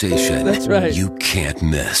 conversation. That's right. You can't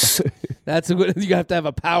miss. You have to have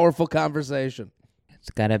a powerful conversation. It's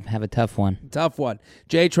got to have a tough one. Tough one.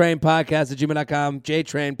 JTrainPodcast at gmail.com.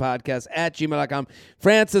 JTrainPodcast at gmail.com.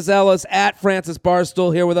 Francis Ellis at Francis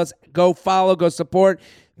Barstool here with us. Go follow, go support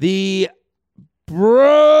the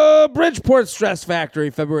Bridgeport Stress Factory,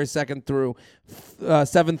 February 2nd through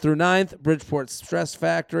 7th through 9th. Bridgeport Stress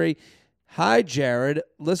Factory. Hi, Jared.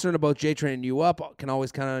 Listener to both J-Train and You Up. Can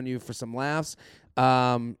always count on you for some laughs.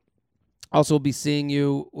 Also, we'll be seeing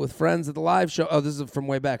you with friends at the live show. Oh, this is from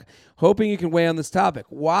way back. Hoping you can weigh on this topic.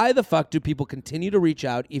 Why the fuck do people continue to reach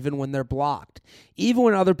out even when they're blocked? Even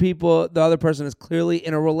when the other person is clearly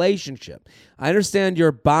in a relationship. I understand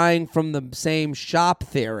you're buying from the same shop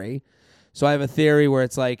theory. So I have a theory where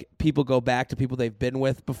it's like people go back to people they've been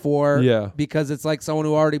with before. Yeah. Because it's like someone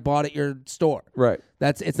who already bought at your store. Right.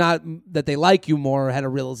 It's not that they like you more or had a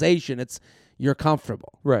realization. It's you're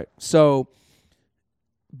comfortable. Right. So...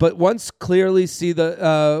 But once you clearly see those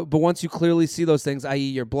things, i.e.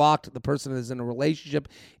 you're blocked, the person is in a relationship,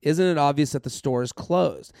 isn't it obvious that the store is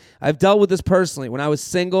closed? I've dealt with this personally. When I was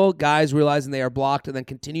single, guys realizing they are blocked and then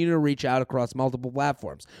continue to reach out across multiple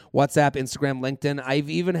platforms. WhatsApp, Instagram, LinkedIn. I've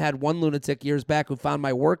even had one lunatic years back who found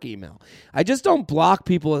my work email. I just don't block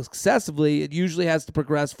people excessively. It usually has to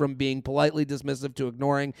progress from being politely dismissive to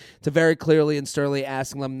ignoring to very clearly and sternly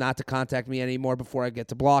asking them not to contact me anymore before I get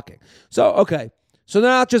to blocking. So, okay. So they're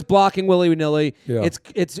not just blocking willy-nilly. Yeah.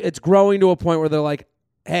 It's growing to a point where they're like,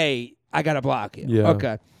 hey, I got to block you. Yeah.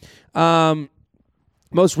 Okay.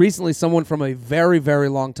 Most recently, someone from a very, very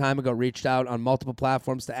long time ago reached out on multiple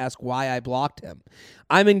platforms to ask why I blocked him.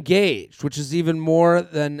 I'm engaged, which is more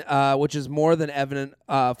than evident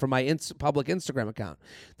from my public Instagram account.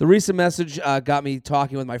 The recent message got me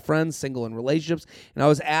talking with my friends, single in relationships, and I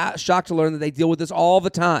was shocked to learn that they deal with this all the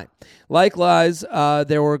time. Likewise,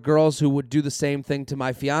 there were girls who would do the same thing to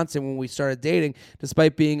my fiance when we started dating,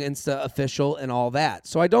 despite being Insta official and all that.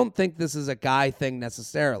 So I don't think this is a guy thing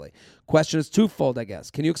necessarily. Question is twofold, I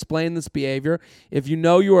guess. Can you explain this behavior? If you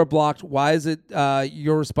know you are blocked, why is it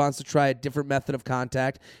your response to try a different method of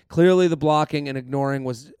contact? Clearly, the blocking and ignoring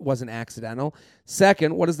wasn't accidental.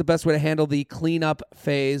 Second, what is the best way to handle the cleanup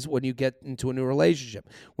phase when you get into a new relationship?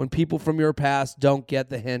 When people from your past don't get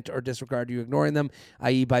the hint or disregard you ignoring them,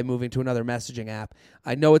 i.e. by moving to another messaging app.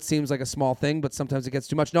 I know it seems like a small thing, but sometimes it gets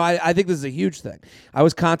too much. No, I think this is a huge thing. I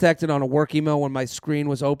was contacted on a work email when my screen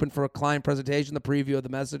was open for a client presentation. The preview of the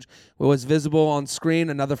message was visible on screen.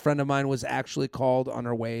 Another friend of mine was actually called on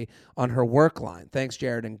her way on her work line. Thanks,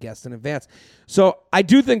 Jared, and guest in advance. So I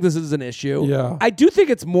do think this is an issue. Yeah. I do think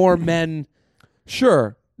it's more men...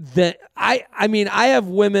 Sure. That I mean, I have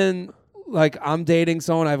women, like I'm dating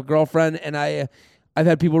someone, I have a girlfriend, and I've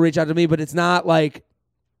had people reach out to me, but it's not like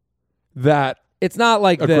that. It's not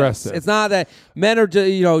like aggressive. This. It's not that men are,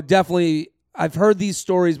 definitely. I've heard these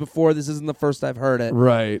stories before. This isn't the first I've heard it.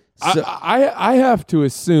 Right. So, I have to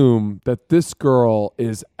assume that this girl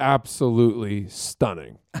is absolutely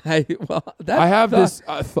stunning. that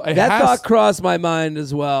thought crossed my mind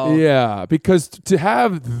as well. Yeah, because to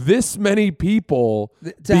have this many people,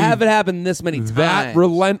 to have it happen this many times, that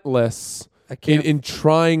relentless in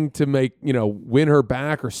trying to win her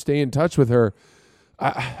back or stay in touch with her,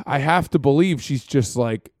 I have to believe she's just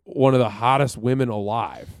like one of the hottest women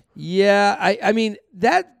alive. Yeah, I mean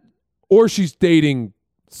that, or she's dating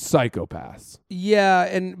psychopaths.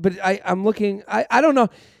 Yeah, but I'm looking. I don't know.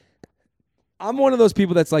 I'm one of those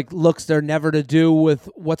people that's like looks they're never to do with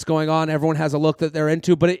what's going on. Everyone has a look that they're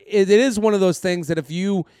into, but it is one of those things that if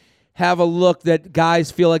you have a look that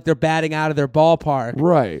guys feel like they're batting out of their ballpark,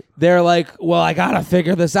 right? They're like, well, I gotta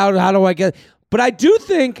figure this out. How do I get? But I do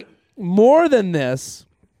think more than this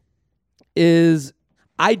is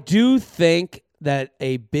I do think that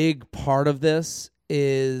a big part of this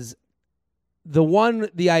is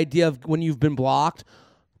the idea of when you've been blocked,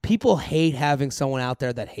 people hate having someone out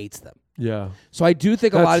there that hates them. Yeah. So I do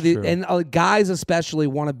think a lot of these, true. and guys especially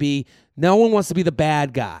want to be, no one wants to be the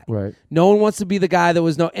bad guy. Right. No one wants to be the guy that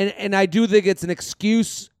was and I do think it's an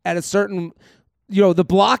excuse at a certain, the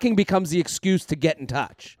blocking becomes the excuse to get in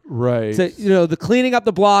touch. Right. So, the cleaning up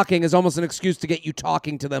the blocking is almost an excuse to get you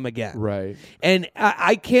talking to them again. Right. And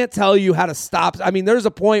I can't tell you how to stop. I mean, there's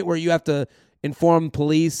a point where you have to inform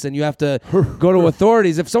police and you have to go to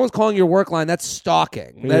authorities. If someone's calling your work line, that's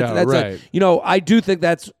stalking. That's right. I do think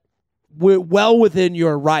that's well within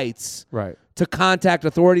your rights. Right. To contact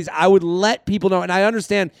authorities. I would let people know, and I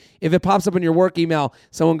understand if it pops up in your work email,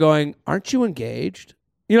 someone going, "Aren't you engaged?"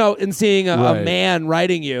 And seeing a man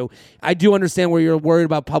writing you, I do understand where you're worried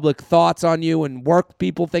about public thoughts on you and work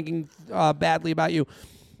people thinking badly about you.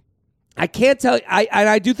 I can't tell you,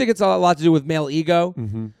 I do think it's a lot to do with male ego.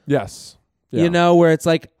 Mm-hmm. Yes. Yeah. Where it's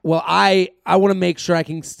like, well, I want to make sure I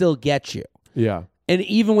can still get you. Yeah. And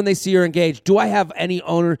even when they see you're engaged, do I have any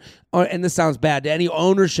and this sounds bad, any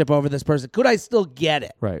ownership over this person? Could I still get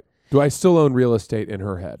it? Right. Do I still own real estate in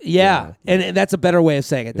her head? Yeah. And that's a better way of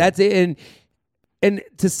saying it. Yeah. That's it. And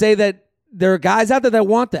to say that there are guys out there that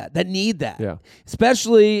want that need that. Yeah.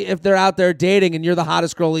 Especially if they're out there dating and you're the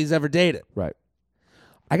hottest girl he's ever dated. Right.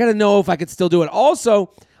 I got to know if I could still do it.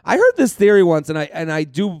 Also, I heard this theory once, and I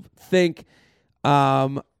do think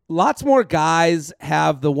lots more guys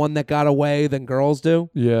have the one that got away than girls do.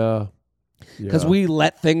 Yeah. Because we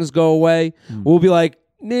let things go away. We'll be like,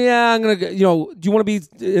 yeah, I'm going to, do you want to be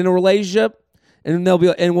in a relationship? And we'll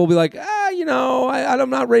be like, I'm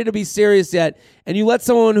not ready to be serious yet. And you let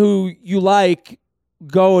someone who you like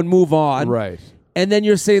go and move on. Right. And then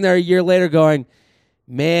you're sitting there a year later going,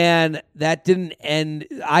 man, that didn't end.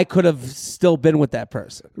 I could have still been with that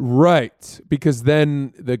person. Right. Because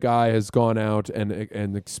then the guy has gone out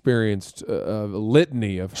and experienced a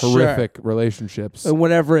litany of horrific relationships. And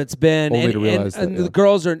whatever it's been. Only to realize that, the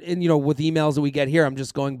girls are, with emails that we get here, I'm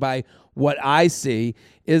just going by what I see,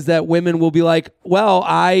 is that women will be like, well,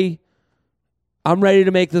 I'm ready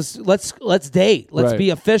to make this, let's date. Let's be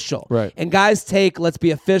official. Right. And guys take let's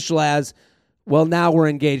be official as, well, now we're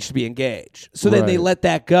engaged to be engaged. So then they let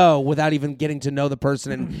that go without even getting to know the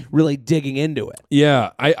person and really digging into it.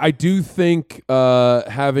 Yeah, I do think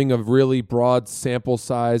having a really broad sample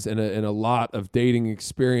size and a lot of dating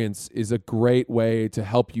experience is a great way to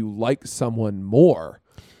help you like someone more.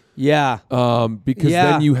 Yeah. Because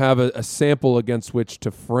then you have a sample against which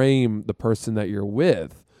to frame the person that you're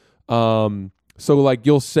with. So like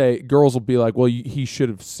you'll say, girls will be like, well, he should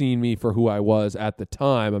have seen me for who I was at the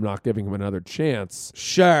time. I'm not giving him another chance.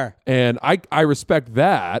 Sure. And I respect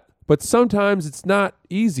that, but sometimes it's not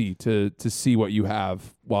easy to see what you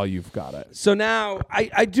have while you've got it. So now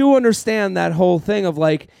I do understand that whole thing of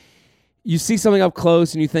like, you see something up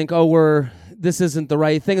close and you think, oh, this isn't the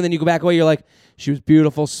right thing. And then you go back away, you're like, she was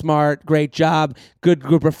beautiful, smart, great job, good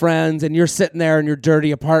group of friends. And you're sitting there in your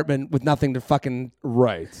dirty apartment with nothing to fucking,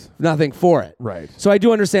 nothing for it. Right. So I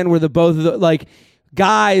do understand where like,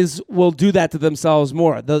 guys will do that to themselves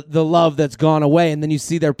more. The love that's gone away, and then you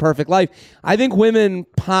see their perfect life. I think women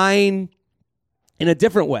pine in a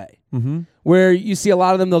different way, where you see a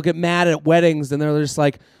lot of them, they'll get mad at weddings, and they're just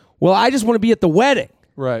like, well, I just want to be at the wedding.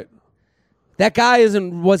 Right. That guy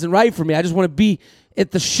wasn't right for me. I just want to be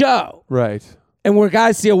at the show. Right. And where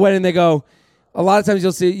guys see a wedding, they go, a lot of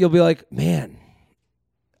times you'll be like, man,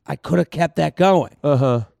 I could have kept that going.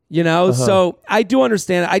 Uh-huh. You know, so I do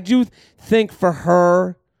understand. I do think for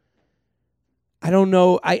her, I don't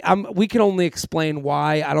know. We can only explain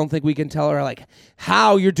why. I don't think we can tell her like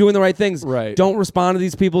how you're doing the right things. Right. Don't respond to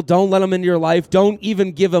these people. Don't let them into your life. Don't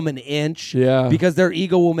even give them an inch. Yeah. Because their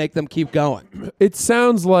ego will make them keep going. It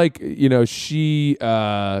sounds like, she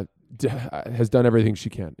has done everything she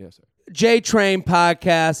can. Yes.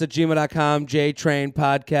 JTrainPodcast at gmail.com.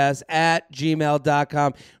 JTrainPodcast at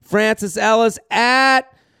gmail.com. Francis Ellis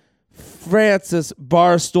at Francis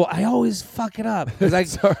Barstool. I always fuck it up because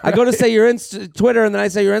I go to say your Twitter and then I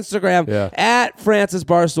say your Instagram. At Francis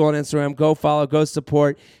Barstool on Instagram. Go follow, go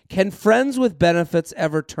support. Can friends with benefits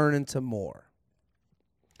ever turn into more?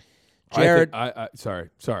 Jared, sorry.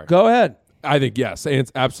 Go ahead. I think yes,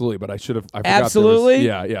 and absolutely. But I forgot. Absolutely?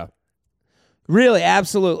 Yeah. Really,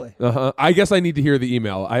 absolutely. I guess I need to hear the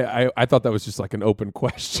email. I thought that was just like an open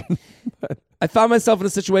question. I found myself in a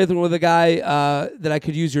situation with a guy that I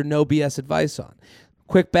could use your no BS advice on.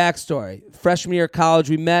 Quick backstory. Freshman year of college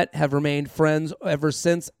we met, have remained friends ever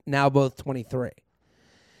since, now both 23.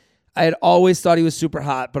 I had always thought he was super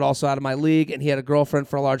hot, but also out of my league, and he had a girlfriend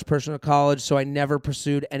for a large portion of college, so I never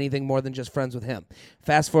pursued anything more than just friends with him.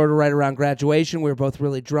 Fast forward to right around graduation, we were both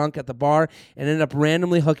really drunk at the bar and ended up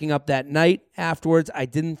randomly hooking up that night. Afterwards, I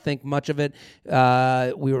didn't think much of it.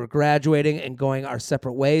 We were graduating and going our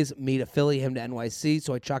separate ways, me to Philly, him to NYC,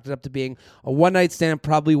 so I chalked it up to being a one-night stand,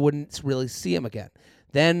 probably wouldn't really see him again.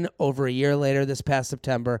 Then, over a year later, this past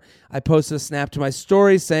September, I posted a snap to my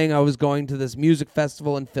story saying I was going to this music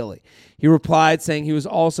festival in Philly. He replied saying he was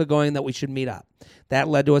also going, that we should meet up. That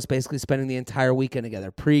led to us basically spending the entire weekend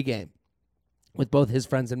together, pregame, with both his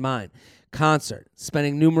friends and mine. Concert,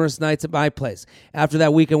 spending numerous nights at my place. After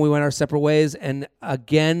that weekend, we went our separate ways, and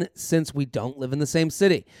again, since we don't live in the same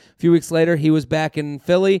city. A few weeks later, he was back in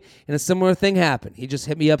Philly, and a similar thing happened. He just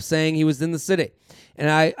hit me up saying he was in the city. And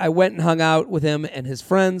I went and hung out with him and his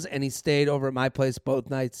friends, and he stayed over at my place both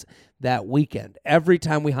nights that weekend. Every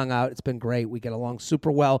time we hung out, it's been great. We get along super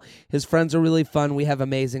well. His friends are really fun. We have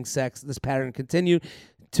amazing sex. This pattern continued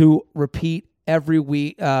to repeat every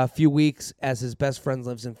week, few weeks, as his best friend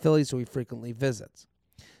lives in Philly, so he frequently visits.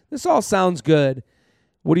 This all sounds good.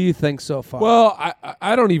 What do you think so far? Well,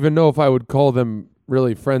 I don't even know if I would call them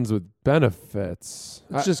really friends with benefits.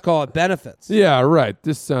 Let's just call it benefits. Yeah, right.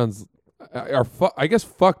 This sounds... I guess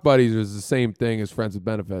fuck buddies is the same thing as friends with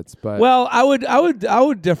benefits, but well, I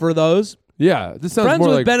would differ those. Yeah, this sounds friends more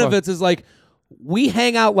with like benefits is like we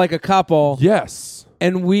hang out like a couple. Yes,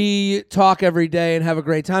 and we talk every day and have a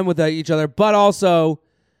great time with each other, but also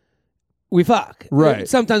we fuck. Right.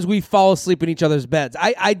 Sometimes we fall asleep in each other's beds.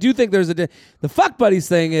 I do think there's the fuck buddies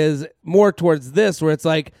thing is more towards this, where it's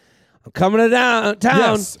like, I'm coming to town,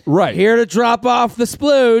 yes, right. Here to drop off the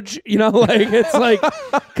splooge, like it's like,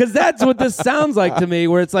 because that's what this sounds like to me,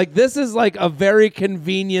 where it's like, this is like a very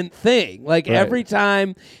convenient thing. Like right. Every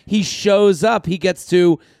time he shows up, he gets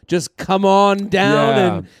to just come on down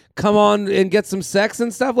and come on and get some sex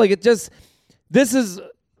and stuff. Like this is,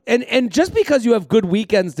 and just because you have good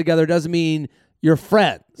weekends together doesn't mean you're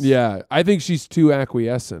friends. Yeah, I think she's too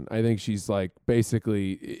acquiescent. I think she's like,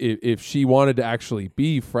 basically, if she wanted to actually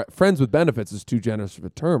be friends with benefits is too generous of a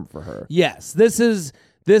term for her. Yes, this is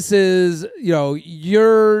this is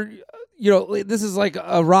like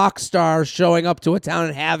a rock star showing up to a town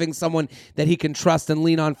and having someone that he can trust and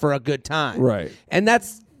lean on for a good time. Right. And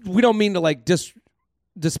we don't mean to like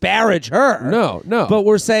disparage her. No. But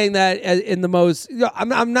we're saying that in the most.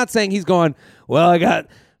 I'm not saying he's going, well, I got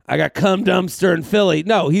cum dumpster in Philly.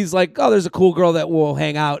 No, he's like, oh, there's a cool girl that will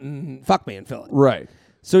hang out and fuck me in Philly. Right.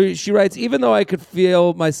 So she writes, even though I could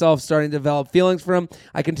feel myself starting to develop feelings for him,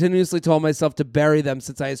 I continuously told myself to bury them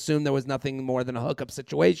since I assumed there was nothing more than a hookup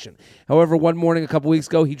situation. However, one morning a couple weeks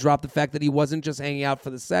ago, he dropped the fact that he wasn't just hanging out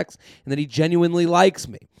for the sex and that he genuinely likes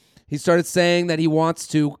me. He started saying that he wants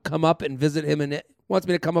to come up and visit him in wants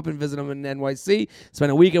me to come up and visit him in NYC,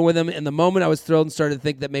 spend a weekend with him. In the moment, I was thrilled and started to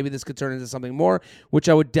think that maybe this could turn into something more, which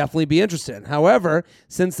I would definitely be interested in. However,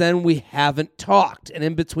 since then, we haven't talked. And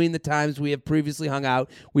in between the times we have previously hung out,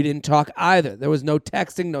 we didn't talk either. There was no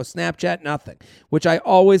texting, no Snapchat, nothing, which I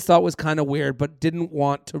always thought was kind of weird, but didn't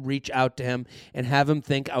want to reach out to him and have him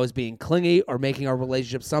think I was being clingy or making our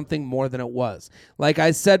relationship something more than it was. Like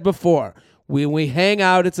I said before, when we hang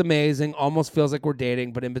out, it's amazing. Almost feels like we're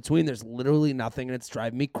dating, but in between, there's literally nothing, and it's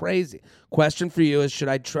driving me crazy. Question for you is: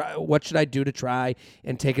 what should I do to try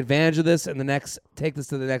and take advantage of this and take this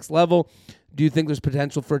to the next level? Do you think there's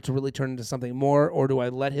potential for it to really turn into something more, or do I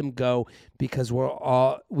let him go because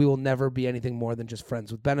we will never be anything more than just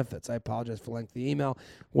friends with benefits? I apologize for lengthy email.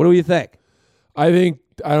 What do you think? I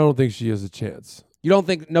don't think she has a chance. You don't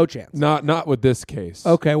think no chance? Not with this case.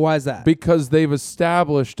 Okay, why is that? Because they've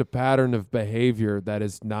established a pattern of behavior that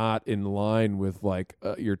is not in line with like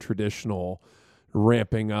your traditional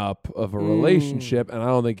ramping up of a relationship, and I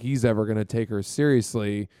don't think he's ever going to take her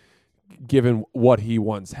seriously given what he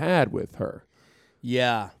once had with her.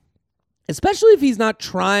 Yeah. Especially if he's not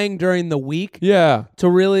trying during the week Yeah. to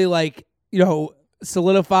really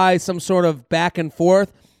solidify some sort of back and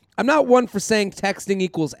forth. I'm not one for saying texting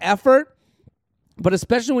equals effort. But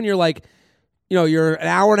especially when you're you're an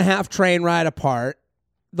hour and a half train ride apart,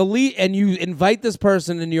 and you invite this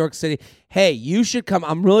person in New York City, hey, you should come.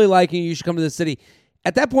 I'm really liking you. You should come to the city.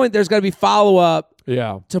 At that point, there's got to be follow-up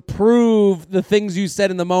to prove the things you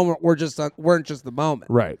said in the moment weren't just the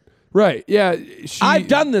moment. Right. Yeah. I've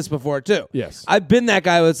done this before, too. Yes. I've been that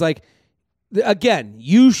guy who's like, again,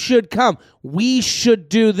 you should come. We should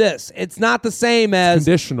do this. It's not the same as...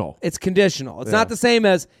 conditional. It's conditional. It's not the same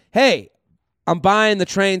as, hey, I'm buying the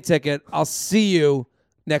train ticket. I'll see you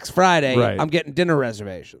next Friday. Right. I'm getting dinner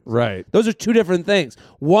reservations. Right. Those are two different things.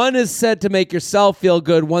 One is said to make yourself feel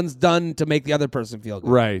good. One's done to make the other person feel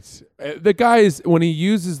good. Right. The guy is, when he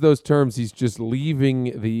uses those terms, he's just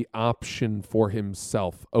leaving the option for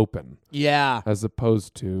himself open. Yeah. As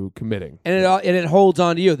opposed to committing. And it holds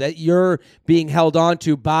on to you, that you're being held on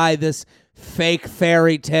to by this fake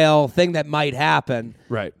fairy tale thing that might happen.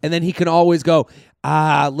 Right. And then he can always go,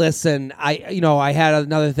 listen, I had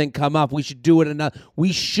another thing come up. We should do it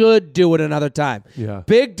another time. Yeah.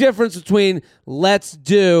 Big difference between let's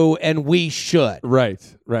do and we should.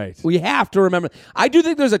 Right. We have to remember. I do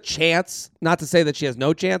think there's a chance, not to say that she has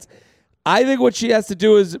no chance. I think what she has to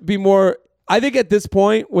do is be more, I think at this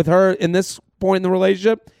point with her, in this point in the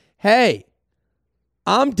relationship, hey,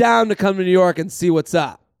 I'm down to come to New York and see what's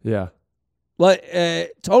up. Yeah.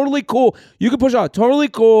 Totally cool. You can push out. Totally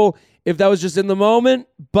cool if that was just in the moment,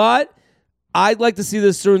 but I'd like to see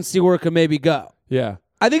this through and see where it could maybe go. Yeah.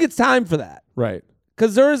 I think it's time for that. Right.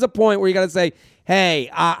 Because there is a point where you got to say, hey,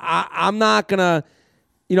 I'm not going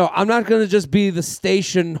to just be the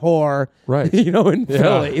station whore, right. in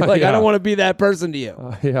Philly. I don't want to be that person to you.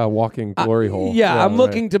 Walking glory hole. Yeah, I'm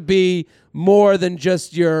looking to be more than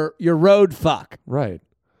just your road fuck. Right.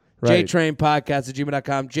 JTrain Podcast at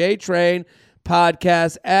gmail.com. JTrain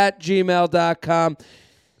Podcast at gmail.com.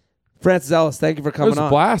 Francis Ellis, thank you for coming on. It was a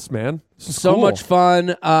blast, man. So cool. much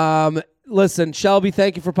fun. Listen, Shelby,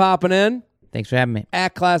 thank you for popping in. Thanks for having me.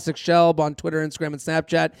 At Classic Shelb on Twitter, Instagram, and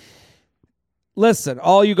Snapchat. Listen,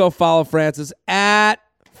 all you go follow Francis at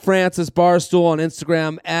Francis Barstool on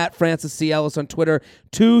Instagram, at Francis C. Ellis on Twitter.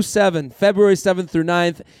 February 7th through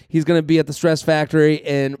 9th. He's going to be at the Stress Factory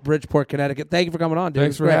in Bridgeport, Connecticut. Thank you for coming on, dude.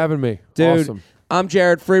 Thanks for having me. Dude, awesome. I'm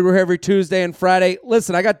Jared Freed. We're here every Tuesday and Friday.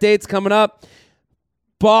 Listen, I got dates coming up.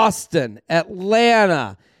 Boston,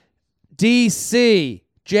 Atlanta, D.C.,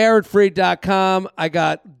 jaredfreed.com. I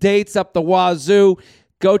got dates up the wazoo.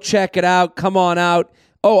 Go check it out. Come on out.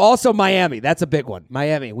 Oh, also Miami. That's a big one.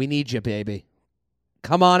 Miami, we need you, baby.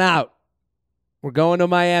 Come on out. We're going to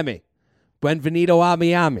Miami. Bienvenido a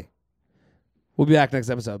Miami. We'll be back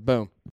next episode. Boom.